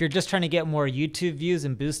 If you're just trying to get more YouTube views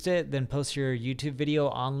and boost it, then post your YouTube video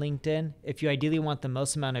on LinkedIn. If you ideally want the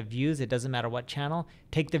most amount of views, it doesn't matter what channel,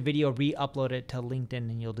 take the video, re-upload it to LinkedIn,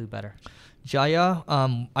 and you'll do better. Jaya,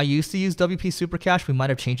 I used to use WP Supercache. We might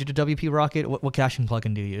have changed it to WP Rocket. What caching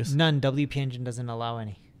plugin do you use? None. WP Engine doesn't allow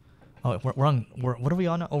any. Oh, what are we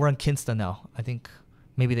on? Oh, we're on Kinsta now. I think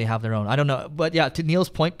maybe they have their own. I don't know. But yeah, to Neil's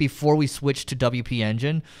point, before we switched to WP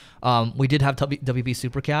Engine, we did have WP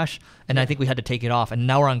Supercache, and I think we had to take it off. And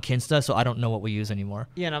now we're on Kinsta, so I don't know what we use anymore.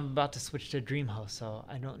 Yeah, and I'm about to switch to DreamHost, so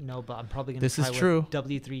I don't know, but I'm probably going This to is try true. with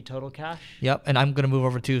W3 Total Cache. Yep, and I'm going to move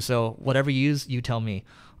over too. So whatever you use, you tell me.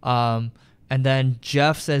 And then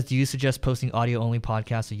Jeff says, do you suggest posting audio-only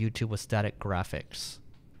podcasts to YouTube with static graphics?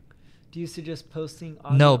 Do you suggest posting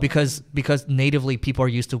audio? No, because natively people are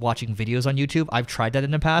used to watching videos on YouTube. I've tried that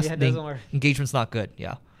in the past. Yeah, it doesn't work. Engagement's not good.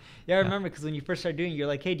 Yeah. Yeah, I remember because when you first started doing it, you're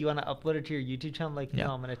like, hey, do you want to upload it to your YouTube channel? I'm like,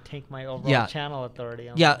 no, I'm going to tank my overall channel authority.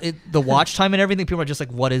 The watch time and everything, people are just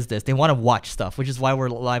like, what is this? They want to watch stuff, which is why we're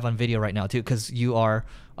live on video right now too, because you are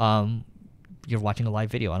you're watching a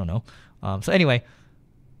live video. I don't know. So anyway,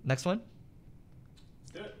 next one.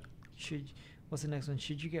 What's the next one?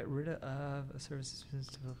 Should you get rid of a service?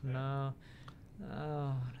 No.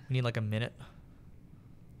 Oh. We need like a minute.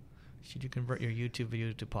 Should you convert your YouTube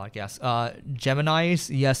video to podcast? Geminis,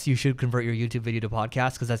 yes, you should convert your YouTube video to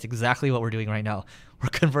podcast because that's exactly what we're doing right now. We're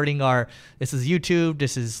converting this is YouTube,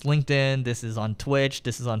 this is LinkedIn, this is on Twitch,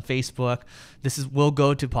 this is on Facebook. Will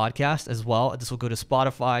go to podcast as well. This will go to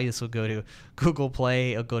Spotify, this will go to Google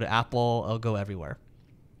Play, it'll go to Apple, it'll go everywhere.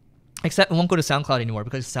 Except it won't go to SoundCloud anymore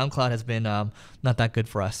because SoundCloud has been not that good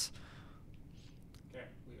for us. Okay,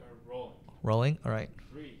 we are rolling. Rolling? All right.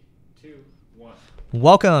 3, 2, 1.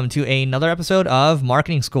 Welcome to another episode of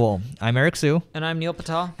Marketing School. I'm Eric Sue. And I'm Neil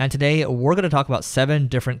Patel. And today we're going to talk about 7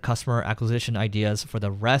 different customer acquisition ideas for the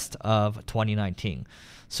rest of 2019.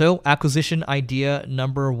 So acquisition idea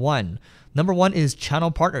number 1. Number 1 is channel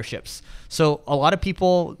partnerships. So a lot of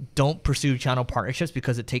people don't pursue channel partnerships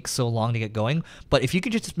because it takes so long to get going. But if you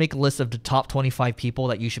could just make a list of the top 25 people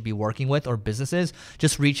that you should be working with or businesses,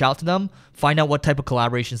 just reach out to them, find out what type of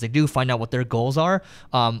collaborations they do, find out what their goals are.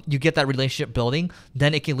 You get that relationship building.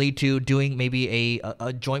 Then it can lead to doing maybe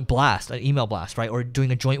a joint blast, an email blast, right? Or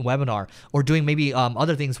doing a joint webinar, or doing maybe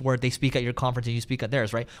other things where they speak at your conference and you speak at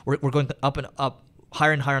theirs, right? We're going up and up,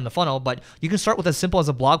 higher and higher in the funnel, but you can start with as simple as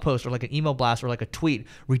a blog post or like an email blast or like a tweet,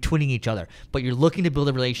 retweeting each other. But you're looking to build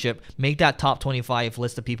a relationship, make that top 25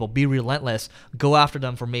 list of people, be relentless, go after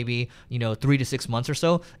them for maybe 3 to 6 months or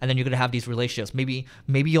so, and then you're gonna have these relationships. Maybe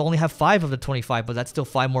you only have 5 of the 25, but that's still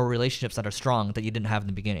 5 more relationships that are strong that you didn't have in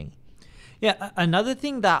the beginning. Yeah, another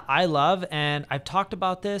thing that I love, and I've talked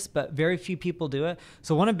about this, but very few people do it.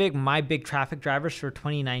 So one of my big traffic drivers for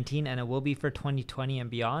 2019, and it will be for 2020 and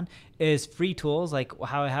beyond, is free tools like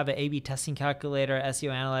how I have an A/B testing calculator,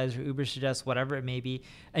 SEO analyzer, Uber Suggest, whatever it may be.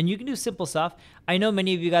 And you can do simple stuff. I know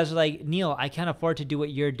many of you guys are like, Neil, I can't afford to do what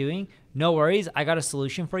you're doing. No worries. I got a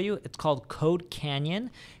solution for you. It's called Code Canyon.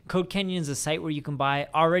 Code Canyon is a site where you can buy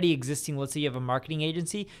already existing, let's say you have a marketing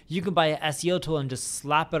agency, you can buy an SEO tool and just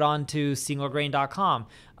slap it onto singlegrain.com.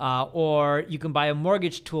 Or you can buy a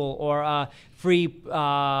mortgage tool or a free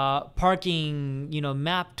parking,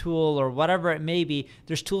 map tool or whatever it may be.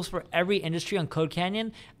 There's tools for every industry on Code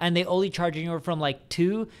Canyon, and they only charge anywhere from like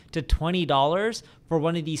 $2 to $20 for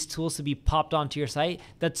one of these tools to be popped onto your site.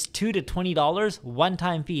 That's $2 to $20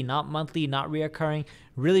 one-time fee, not monthly, not reoccurring.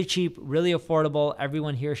 Really cheap, really affordable.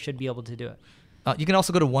 Everyone here should be able to do it. You can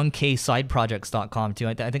also go to 1ksideprojects.com too.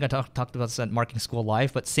 I think I talked about this at Marketing School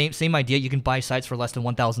Live, but same idea. You can buy sites for less than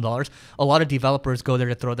 $1,000. A lot of developers go there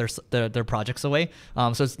to throw their projects away.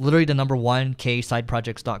 So it's literally the number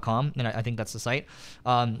 1ksideprojects.com, and I think that's the site.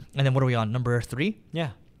 And then what are we on? Number 3? Yeah.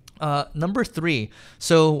 Number 3.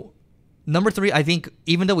 So number 3, I think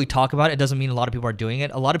even though we talk about it, it doesn't mean a lot of people are doing it.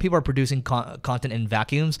 A lot of people are producing content in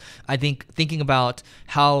vacuums. I think thinking about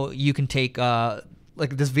how you can take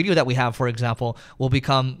like this video that we have, for example, will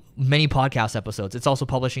become many podcast episodes. It's also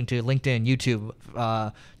publishing to LinkedIn,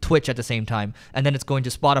 YouTube, Twitch at the same time. And then it's going to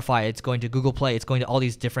Spotify, it's going to Google Play, it's going to all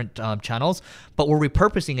these different channels. But we're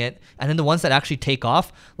repurposing it. And then the ones that actually take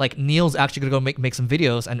off, like Neil's actually going to go make some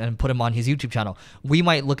videos and put them on his YouTube channel. We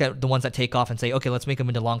might look at the ones that take off and say, okay, let's make them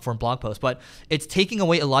into long form blog posts. But it's taking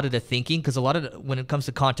away a lot of the thinking, because a lot of when it comes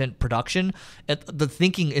to content production, the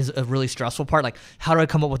thinking is a really stressful part. Like, how do I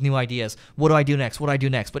come up with new ideas? What do I do next? What do I do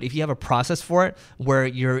next? But if you have a process for it where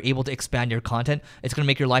you're able to expand your content, it's going to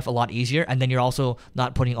make your life a lot easier. And then you're also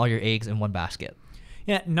not putting all your eggs in one basket.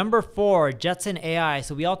 Yeah, number 4, Jetson AI.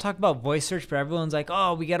 So we all talk about voice search, but everyone's like,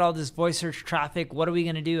 oh, we get all this voice search traffic. What are we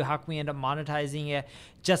going to do? How can we end up monetizing it?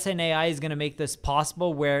 Jetson AI is going to make this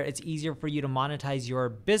possible, where it's easier for you to monetize your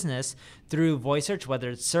business through voice search,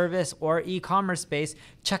 whether it's service or e-commerce space.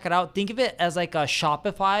 Check it out. Think of it as like a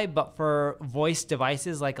Shopify, but for voice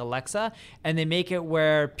devices like Alexa. And they make it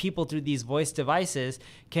where people through these voice devices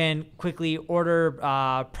can quickly order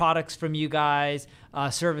products from you guys,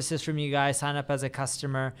 services from you guys, sign up as a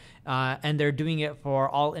customer. And they're doing it for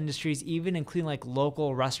all industries, even including like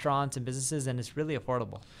local restaurants and businesses. And it's really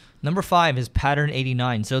affordable. Number 5 is Pattern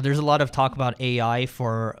 89. So there's a lot of talk about AI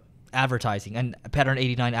for advertising, and Pattern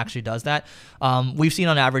 89 actually does that. We've seen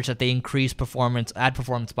on average that they increase ad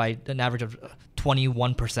performance by an average of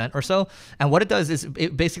 21% or so. And what it does is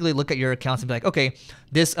it basically look at your accounts and be like, okay,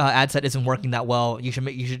 this ad set isn't working that well. You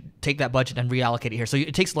should take that budget and reallocate it here. So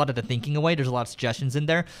it takes a lot of the thinking away. There's a lot of suggestions in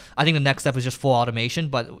there. I think the next step is just full automation,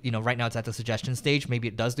 but right now it's at the suggestion stage. Maybe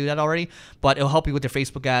it does do that already, but it'll help you with your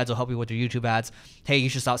Facebook ads. It'll help you with your YouTube ads. Hey, you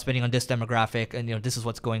should stop spending on this demographic, and this is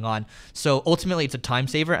what's going on. So ultimately, it's a time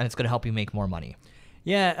saver, and it's going to help you make more money.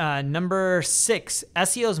 Yeah, number 6,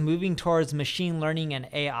 SEO is moving towards machine learning and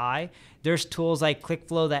AI. There's tools like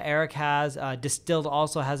ClickFlow that Eric has. Distilled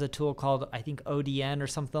also has a tool called, I think, ODN or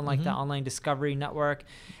something like that, Online Discovery Network.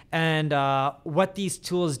 And what these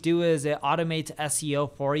tools do is it automates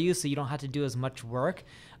SEO for you, so you don't have to do as much work.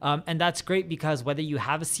 And that's great because whether you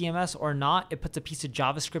have a CMS or not, it puts a piece of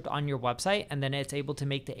JavaScript on your website, and then it's able to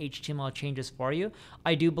make the HTML changes for you.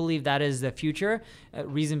 I do believe that is the future.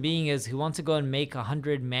 Reason being is, who wants to go and make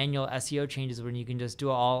 100 manual SEO changes when you can just do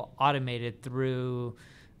it all automated through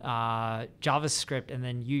JavaScript, and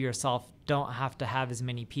then you yourself don't have to have as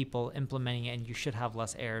many people implementing it, and you should have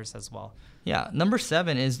less errors as well. Yeah, number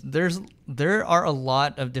 7 is there are a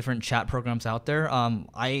lot of different chat programs out there.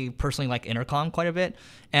 I personally like Intercom quite a bit,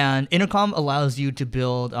 and Intercom allows you to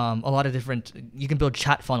build a lot of different. You can build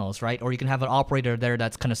chat funnels, right? Or you can have an operator there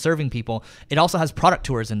that's kind of serving people. It also has product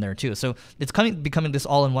tours in there too, so it's becoming this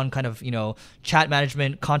all-in-one kind of chat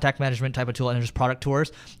management, contact management type of tool, and there's product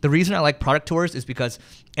tours. The reason I like product tours is because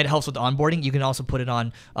it helps with onboarding. You can also put it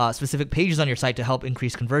on specific pages on your site to help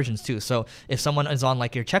increase conversions too. So if someone is on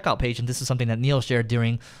like your checkout page, and this is something that Neil shared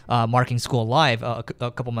during Marketing School Live a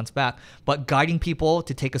couple months back, but guiding people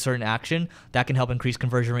to take a certain action that can help increase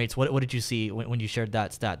conversion rates. What did you see when you shared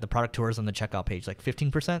that stat? The product tours on the checkout page, like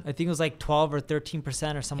 15%? I think it was like 12 or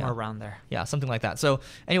 13% or somewhere around there. Yeah, something like that. So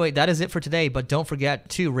anyway, that is it for today, but don't forget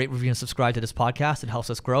to rate, review, and subscribe to this podcast. It helps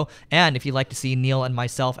us grow. And if you'd like to see Neil and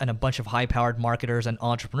myself and a bunch of high-powered marketers and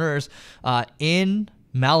entrepreneurs in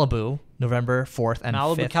Malibu, November 4th and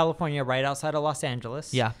 5th. Malibu, California, right outside of Los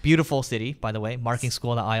Angeles. Yeah, beautiful city, by the way.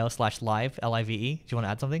 marketingschool.io/live, LIVE. Do you want to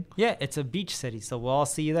add something? Yeah, it's a beach city, so we'll all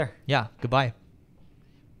see you there. Yeah, goodbye.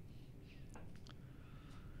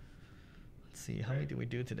 Let's see, how many did we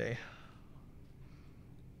do today?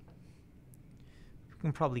 We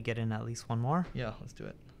can probably get in at least one more. Yeah, let's do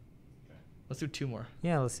it. Let's do 2 more.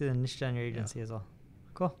 Yeah, let's do the niche generator agency as well.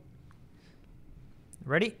 Cool.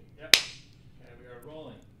 Ready? Yep. Okay, we are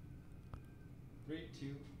rolling. 3,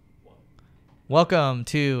 2, 1. Welcome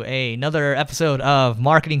to another episode of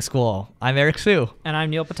Marketing School. I'm Eric Su. And I'm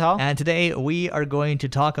Neil Patel. And today we are going to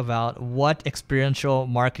talk about what experiential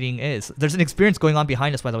marketing is. There's an experience going on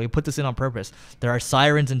behind us, by the way. We put this in on purpose. There are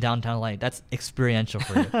sirens in downtown LA. That's experiential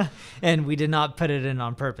for you. And we did not put it in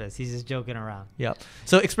on purpose. He's just joking around. Yep.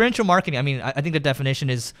 So experiential marketing, I mean, I think the definition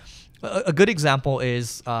is, a good example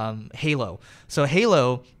is Halo. So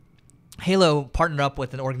Halo partnered up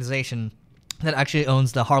with an organization that actually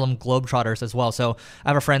owns the Harlem Globetrotters as well. So I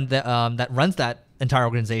have a friend that that runs that entire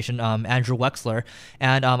organization, Andrew Wexler,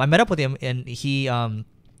 and I met up with him, and he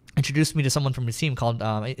introduced me to someone from his team called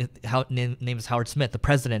name is Howard Smith, the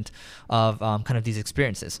president of kind of these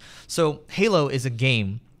experiences. So Halo is a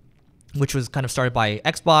game which was kind of started by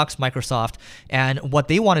Xbox, Microsoft, and what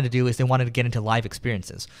they wanted to do is they wanted to get into live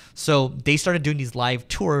experiences. So they started doing these live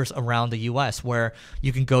tours around the US where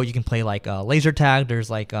you can go, you can play like laser tag, there's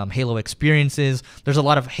like Halo experiences, there's a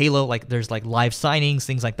lot of Halo, like there's like live signings,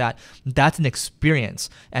 things like that. That's an experience,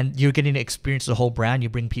 and you're getting to experience the whole brand, you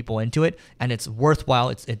bring people into it, and it's worthwhile,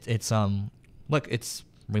 it's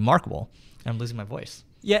remarkable. I'm losing my voice.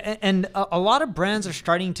 Yeah, and a lot of brands are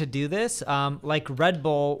starting to do this. Like Red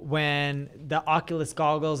Bull, when the Oculus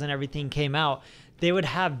goggles and everything came out, they would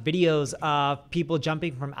have videos of people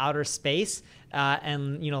jumping from outer space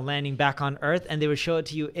and landing back on Earth, and they would show it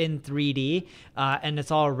to you in 3D, and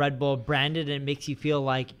it's all Red Bull branded, and it makes you feel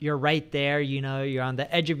like you're right there. You're on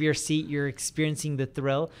the edge of your seat, you're experiencing the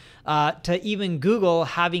thrill. To even Google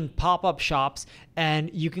having pop-up shops,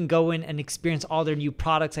 and you can go in and experience all their new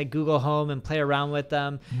products like Google Home and play around with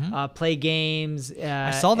them, play games.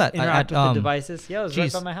 I saw that. Interact with the devices. Yeah, it was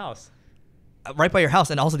right by my house. Right by your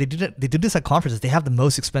house, and also they do this at conferences. They have the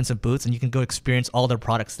most expensive booths, and you can go experience all their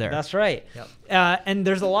products there. That's right. Yep. And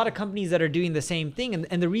there's a lot of companies that are doing the same thing,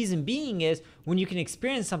 and the reason being is when you can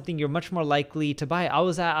experience something, you're much more likely to buy it. I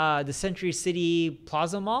was at the Century City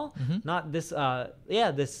Plaza Mall, not this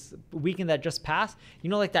this weekend that just passed.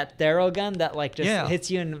 Like that Thero gun that like just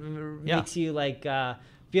hits you and makes you like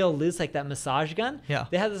feel loose, like that massage gun. Yeah.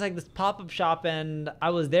 They had this pop-up shop, and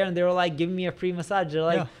I was there, and they were like giving me a free massage. They're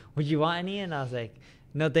like, would you want any? And I was like,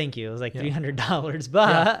 no, thank you. It was like $300,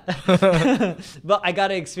 but but I got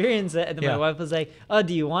to experience it. And then my wife was like, oh,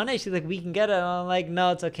 do you want it? She's like, we can get it. And I'm like,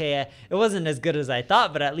 no, it's okay. It wasn't as good as I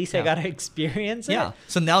thought, but at least I got to experience it. Yeah.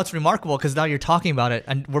 So now it's remarkable because now you're talking about it,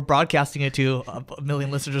 and we're broadcasting it to a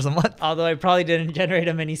million listeners a month. Although I probably didn't generate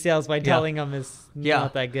them any sales by telling them it's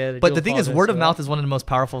not that good. But the thing is, word of mouth is one of the most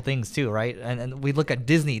powerful things too, right? And we look at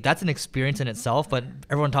Disney. That's an experience in itself, but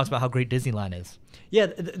everyone talks about how great Disneyland is. Yeah,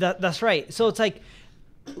 that's right. So it's like,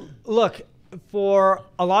 look, for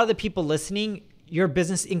a lot of the people listening, your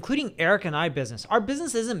business, including Eric and I business, our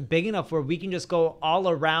business isn't big enough where we can just go all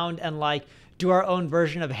around and like do our own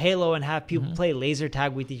version of Halo and have people play laser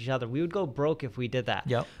tag with each other. We would go broke if we did that.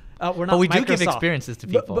 Yep. We're not but we Microsoft. do give experiences to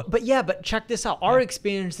people. But check this out. Our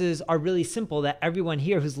experiences are really simple that everyone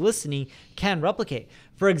here who's listening can replicate.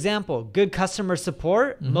 For example, good customer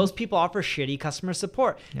support. Most people offer shitty customer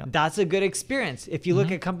support. That's a good experience. If you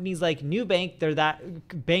look at companies like Nubank, they're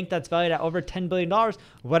that bank that's valued at over $10 billion.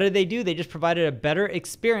 What do? They just provided a better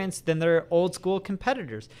experience than their old school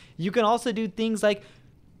competitors. You can also do things like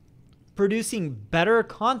producing better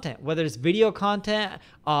content, whether it's video content,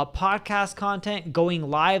 podcast content, going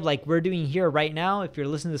live like we're doing here right now. If you're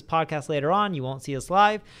listening to this podcast later on, you won't see us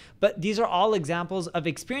live. But these are all examples of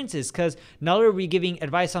experiences, because not only are we giving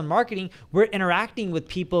advice on marketing, we're interacting with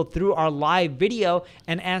people through our live video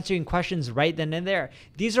and answering questions right then and there.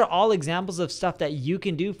 These are all examples of stuff that you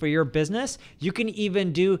can do for your business. You can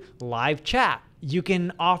even do live chat. You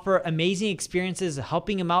can offer amazing experiences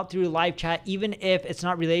helping them out through live chat, even if it's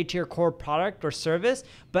not related to your core product or service,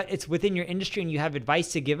 but it's within your industry and you have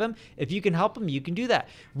advice to give them. If you can help them, you can do that.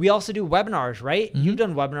 We also do webinars, right? You've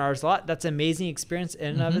done webinars a lot. That's an amazing experience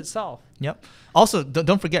in and of itself. Yep. Also,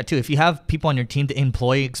 don't forget too, if you have people on your team, the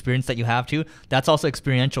employee experience that you have too, that's also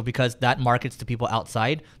experiential because that markets to people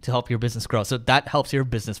outside to help your business grow. So that helps your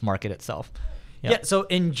business market itself. Yeah. So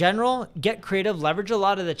in general, get creative, leverage a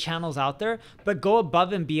lot of the channels out there, but go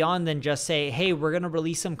above and beyond than just say, hey, we're going to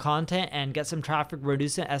release some content and get some traffic,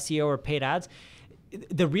 reduce an SEO or paid ads.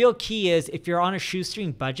 The real key is if you're on a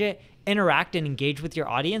shoestring budget, interact and engage with your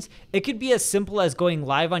audience. It could be as simple as going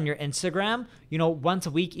live on your Instagram, once a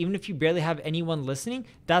week, even if you barely have anyone listening,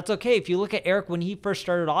 that's okay. If you look at Eric, when he first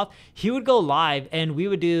started off, he would go live and we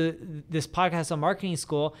would do this podcast on Marketing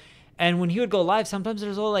School. And when he would go live, sometimes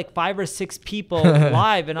there's only like 5 or 6 people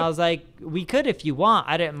live. And I was like, we could if you want.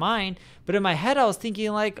 I didn't mind. But in my head, I was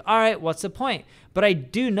thinking like, all right, what's the point? But I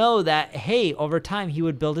do know that, hey, over time, he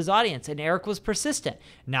would build his audience. And Eric was persistent.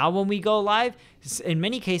 Now when we go live, in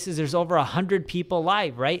many cases, there's over 100 people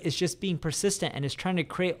live, right? It's just being persistent and it's trying to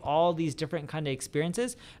create all these different kind of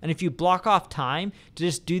experiences. And if you block off time to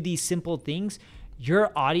just do these simple things,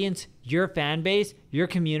 your audience, your fan base, your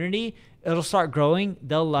community, it'll start growing.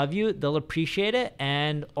 They'll love you. They'll appreciate it.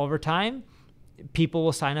 And over time, people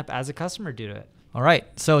will sign up as a customer due to it. All right.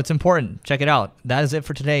 So it's important. Check it out. That is it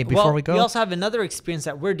for today. Before we go, we also have another experience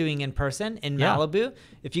that we're doing in person in Malibu.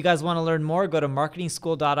 If you guys want to learn more, go to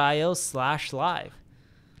marketingschool.io/live.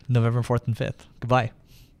 November 4th and 5th. Goodbye.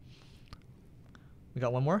 We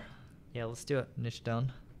got one more? Yeah, let's do it. Niche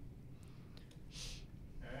down.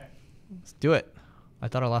 All right. Let's do it. I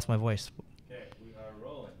thought I lost my voice. Okay, we are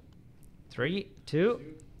rolling. 3, 2.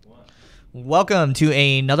 1. Welcome to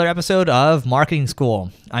another episode of Marketing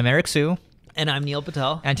School. I'm Eric Sue. And I'm Neil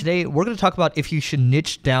Patel. And today we're going to talk about if you should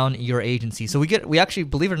niche down your agency. So we actually,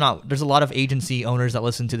 believe it or not, there's a lot of agency owners that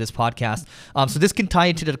listen to this podcast. So this can tie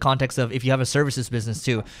into the context of if you have a services business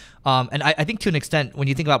too. And I think to an extent, when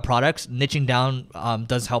you think about products, niching down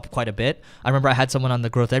does help quite a bit. I remember I had someone on the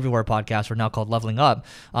Growth Everywhere podcast, we're now called Leveling Up,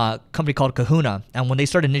 a company called Kahuna. And when they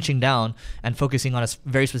started niching down and focusing on a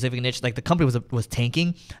very specific niche, like the company was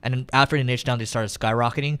tanking. And then after they niched down, they started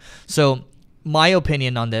skyrocketing. So my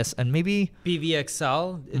opinion on this, and maybe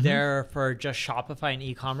BVXL, they're for just Shopify and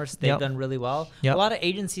e-commerce. They've done really well. Yep. A lot of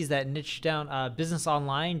agencies that niche down, Business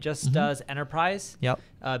Online just does enterprise,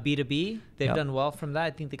 B2B. They've done well from that.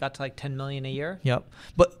 I think they got to like 10 million a year. Yep.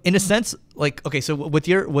 But in a sense, like, okay, so with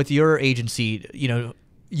your agency, you know,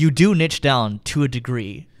 you do niche down to a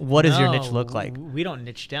degree. What does your niche look like? We don't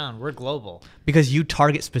niche down. We're global. Because you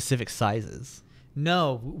target specific sizes.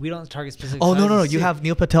 No, we don't target specific Oh, sizes. no. You have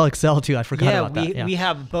Neil Patel Excel too. I forgot about that. Yeah, we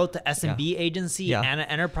have both the SMB agency and an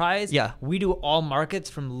enterprise. Yeah. We do all markets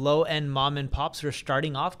from low-end mom and pops who are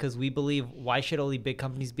starting off because we believe why should only big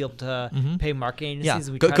companies be able to pay marketing agencies?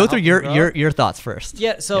 Yeah. We Go through your thoughts first.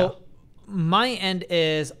 Yeah, so my end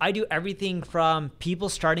is I do everything from people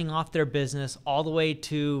starting off their business all the way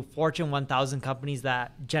to Fortune 1000 companies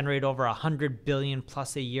that generate over 100 billion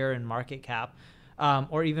plus a year in market cap.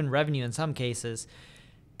 Or even revenue in some cases.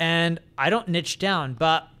 And I don't niche down,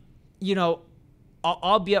 but, you know,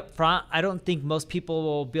 I'll be up front. I don't think most people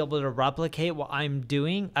will be able to replicate what I'm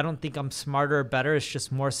doing. I don't think I'm smarter or better. It's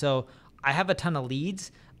just more so I have a ton of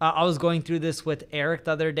leads. I was going through this with Eric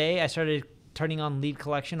the other day. I started turning on lead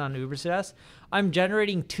collection on UberSuggest. I'm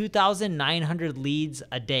generating 2,900 leads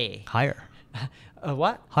a day. Higher.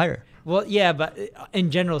 What? Higher. Well, yeah, but in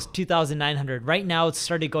general, it's 2,900. Right now, it's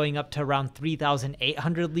started going up to around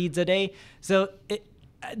 3,800 leads a day. So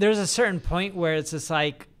there's a certain point where it's just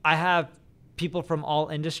like I have people from all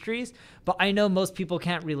industries, but I know most people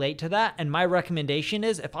can't relate to that. And my recommendation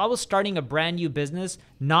is if I was starting a brand new business,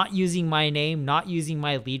 not using my name, not using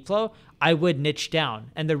my lead flow, I would niche down.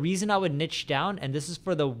 And the reason I would niche down, and this is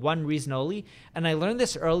for the one reason only, and I learned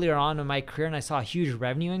this earlier on in my career and I saw a huge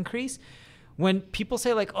revenue increase. When people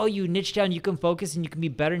say like, oh, you niche down, you can focus and you can be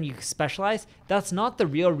better and you can specialize, that's not the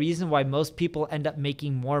real reason why most people end up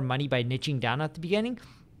making more money by niching down at the beginning.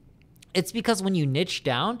 It's because when you niche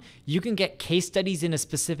down, you can get case studies in a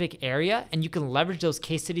specific area and you can leverage those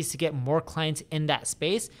case studies to get more clients in that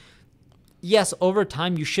space. Yes, over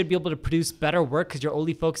time, you should be able to produce better work because you're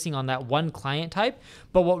only focusing on that one client type.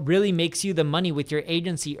 But what really makes you the money with your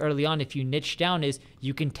agency early on, if you niche down, is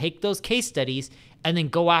you can take those case studies and then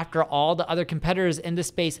go after all the other competitors in the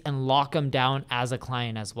space and lock them down as a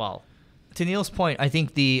client as well. To Neil's point, I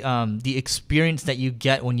think the experience that you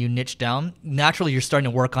get when you niche down, naturally you're starting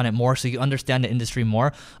to work on it more, so you understand the industry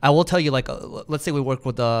more. I will tell you, like, let's say we work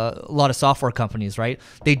with a lot of software companies, right?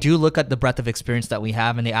 They do look at the breadth of experience that we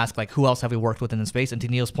have, and they ask, like, who else have we worked with in the space? And to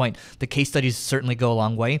Neil's point, the case studies certainly go a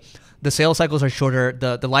long way. The sales cycles are shorter.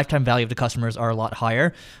 The lifetime value of the customers are a lot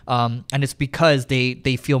higher, and it's because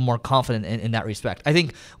they feel more confident in that respect. I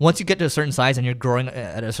think once you get to a certain size and you're growing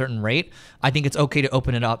at a certain rate, I think it's okay to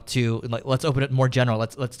open it up to, like, let's open it more general.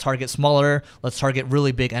 Let's target smaller. Let's target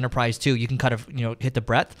really big enterprise too. You can kind of, you know, hit the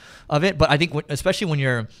breadth of it. But I think especially when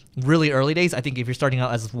you're really early days, I think if you're starting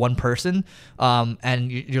out as one person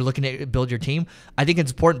and you're looking to build your team, I think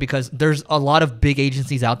it's important because there's a lot of big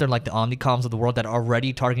agencies out there like the Omnicoms of the world that are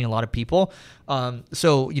already targeting a lot of people.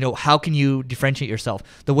 So, you know, how can you differentiate yourself?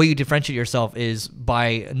 The way you differentiate yourself is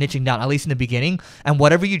by niching down, at least in the beginning. And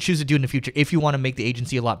whatever you choose to do in the future, if you want to make the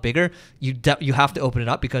agency a lot bigger, you have to open it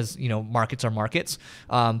up because, you know, markets are markets.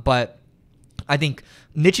 But I think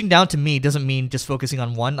niching down to me doesn't mean just focusing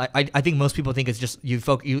on one. I think most people think it's just you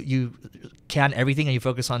can everything and you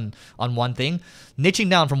focus on one thing. Niching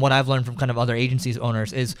down, from what I've learned from kind of other agencies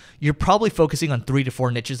owners, is you're probably focusing on 3 to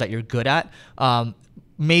 4 niches that you're good at.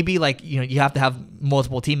 Maybe like, you have to have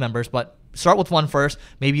multiple team members, but start with one first.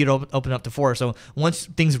 Maybe you'd open up to 4. So once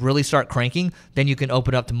things really start cranking, then you can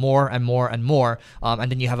open up to more and more and more,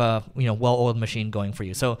 and then you have a well-oiled machine going for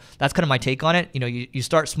you. So that's kind of my take on it. You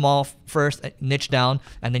start small first, niche down,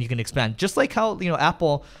 and then you can expand. Just like how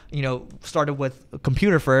Apple started with a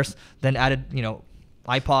computer first, then added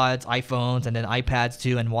iPods, iPhones, and then iPads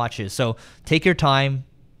too, and watches. So take your time.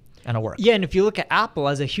 And it'll work. Yeah, and if you look at Apple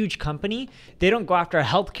as a huge company, they don't go after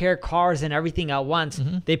healthcare, cars, and everything at once.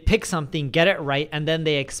 They pick something, get it right, and then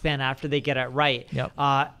they expand after they get it right. Yep.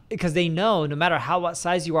 Because they know no matter what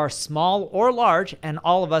size you are, small or large, and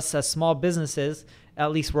all of us as small businesses,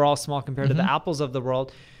 at least we're all small compared to the Apples of the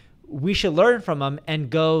world, we should learn from them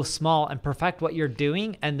and go small and perfect what you're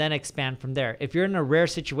doing and then expand from there. If you're in a rare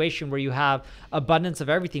situation where you have abundance of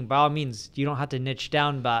everything, by all means, you don't have to niche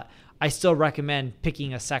down, but I still recommend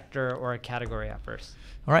picking a sector or a category at first.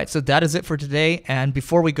 All right, so that is it for today. And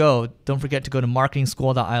before we go, don't forget to go to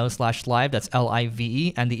marketingschool.io/live. That's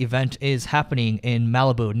LIVE. And the event is happening in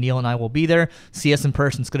Malibu. Neil and I will be there. See us in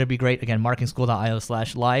person. It's going to be great. Again,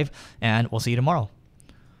 marketingschool.io/live. And we'll see you tomorrow.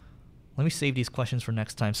 Let me save these questions for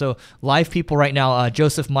next time. So live people right now,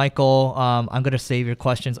 Joseph, Michael, I'm going to save your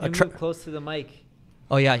questions. And move close to the mic.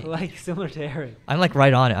 Oh, yeah. Like similar to Eric. I'm like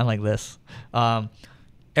right on it. I'm like this.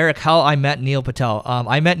 Eric, how I met Neil Patel.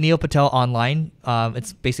 I met Neil Patel online.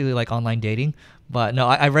 It's basically like online dating. But no,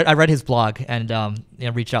 I read his blog and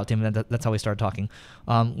reached out to him, and that's how we started talking.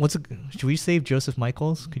 Should we save Joseph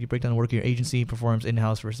Michaels? Could you break down the work your agency performs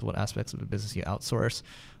in-house versus what aspects of the business you outsource?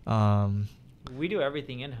 We do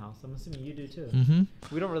everything in-house. I'm assuming you do too.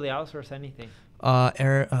 We don't really outsource anything.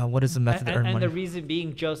 Eric, what is the method to earn money? And the reason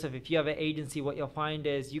being, Joseph, if you have an agency, what you'll find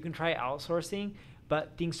is you can try outsourcing,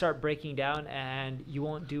 but things start breaking down and you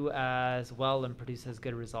won't do as well and produce as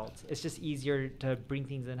good results. It's just easier to bring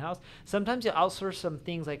things in-house. Sometimes you outsource some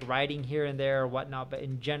things like writing here and there or whatnot, but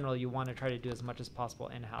in general, you want to try to do as much as possible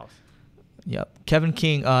in-house. Yep. Kevin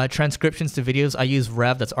King, transcriptions to videos. I use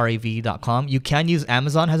Rev, that's RAV.com. You can use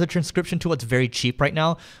Amazon has a transcription tool. It's very cheap right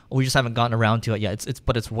now. We just haven't gotten around to it yet.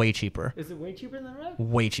 But it's way cheaper. Is it way cheaper than Rev?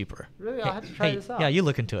 Way cheaper. Really? I'll have to try this out. Yeah, you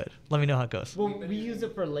look into it. Let me know how it goes. Well, we use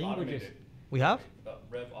it for languages. Automated. We have?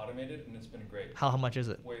 Rev automated, and it's been great. How much is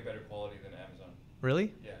it? Way better quality than Amazon.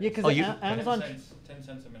 Really? Yeah, because Amazon 10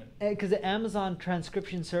 cents a minute. Because the Amazon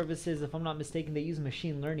transcription services, if I'm not mistaken, they use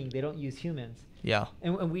machine learning. They don't use humans. Yeah.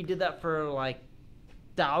 And we did that for like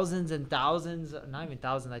thousands and thousands, not even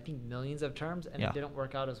thousands, I think millions of terms, and it didn't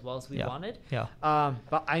work out as well as we wanted. Yeah.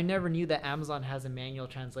 But I never knew that Amazon has a manual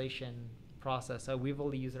translation process, so we've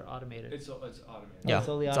only used their automated. It's automated. Yeah,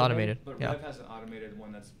 it's automated. But yeah. Rev has an automated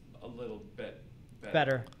one that's a little bit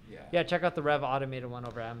better. Yeah. Yeah, check out the Rev automated one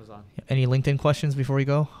over Amazon. Any LinkedIn questions before we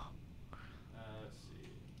go? Let's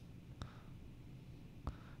see.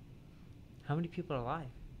 How many people are live?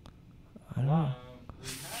 I don't know.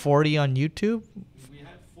 40 on YouTube? We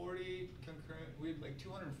had 40 concurrent. We had like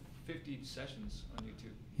 250 sessions on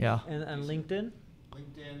YouTube. Yeah. And LinkedIn?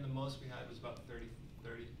 LinkedIn, the most we had was about 30,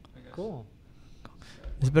 I guess. Cool.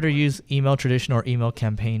 Is it better to use email tradition or email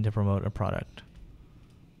campaign to promote a product?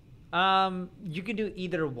 You can do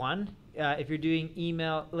either one. If you're doing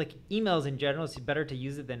emails in general, it's better to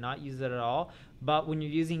use it than not use it at all. But when you're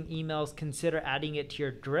using emails, consider adding it to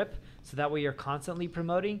your drip, so that way you're constantly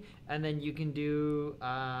promoting. And then you can do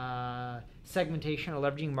segmentation or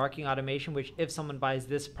leveraging marketing automation, which if someone buys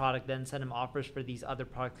this product, then send them offers for these other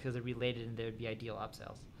products because they're related and they would be ideal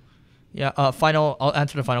upsells. Yeah, I'll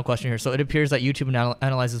answer the final question here. So it appears that YouTube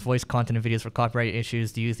analyzes voice content and videos for copyright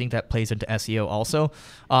issues. Do you think that plays into SEO also?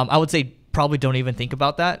 I would say probably don't even think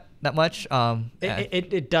about that much.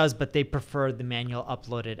 It does, but they prefer the manual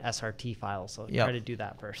uploaded SRT file, so try to do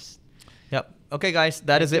that first. Yep. Okay, guys,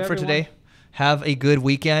 that is it for today. Have a good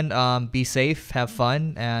weekend. Be safe, have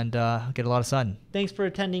fun, and get a lot of sun. Thanks for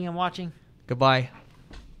attending and watching. Goodbye.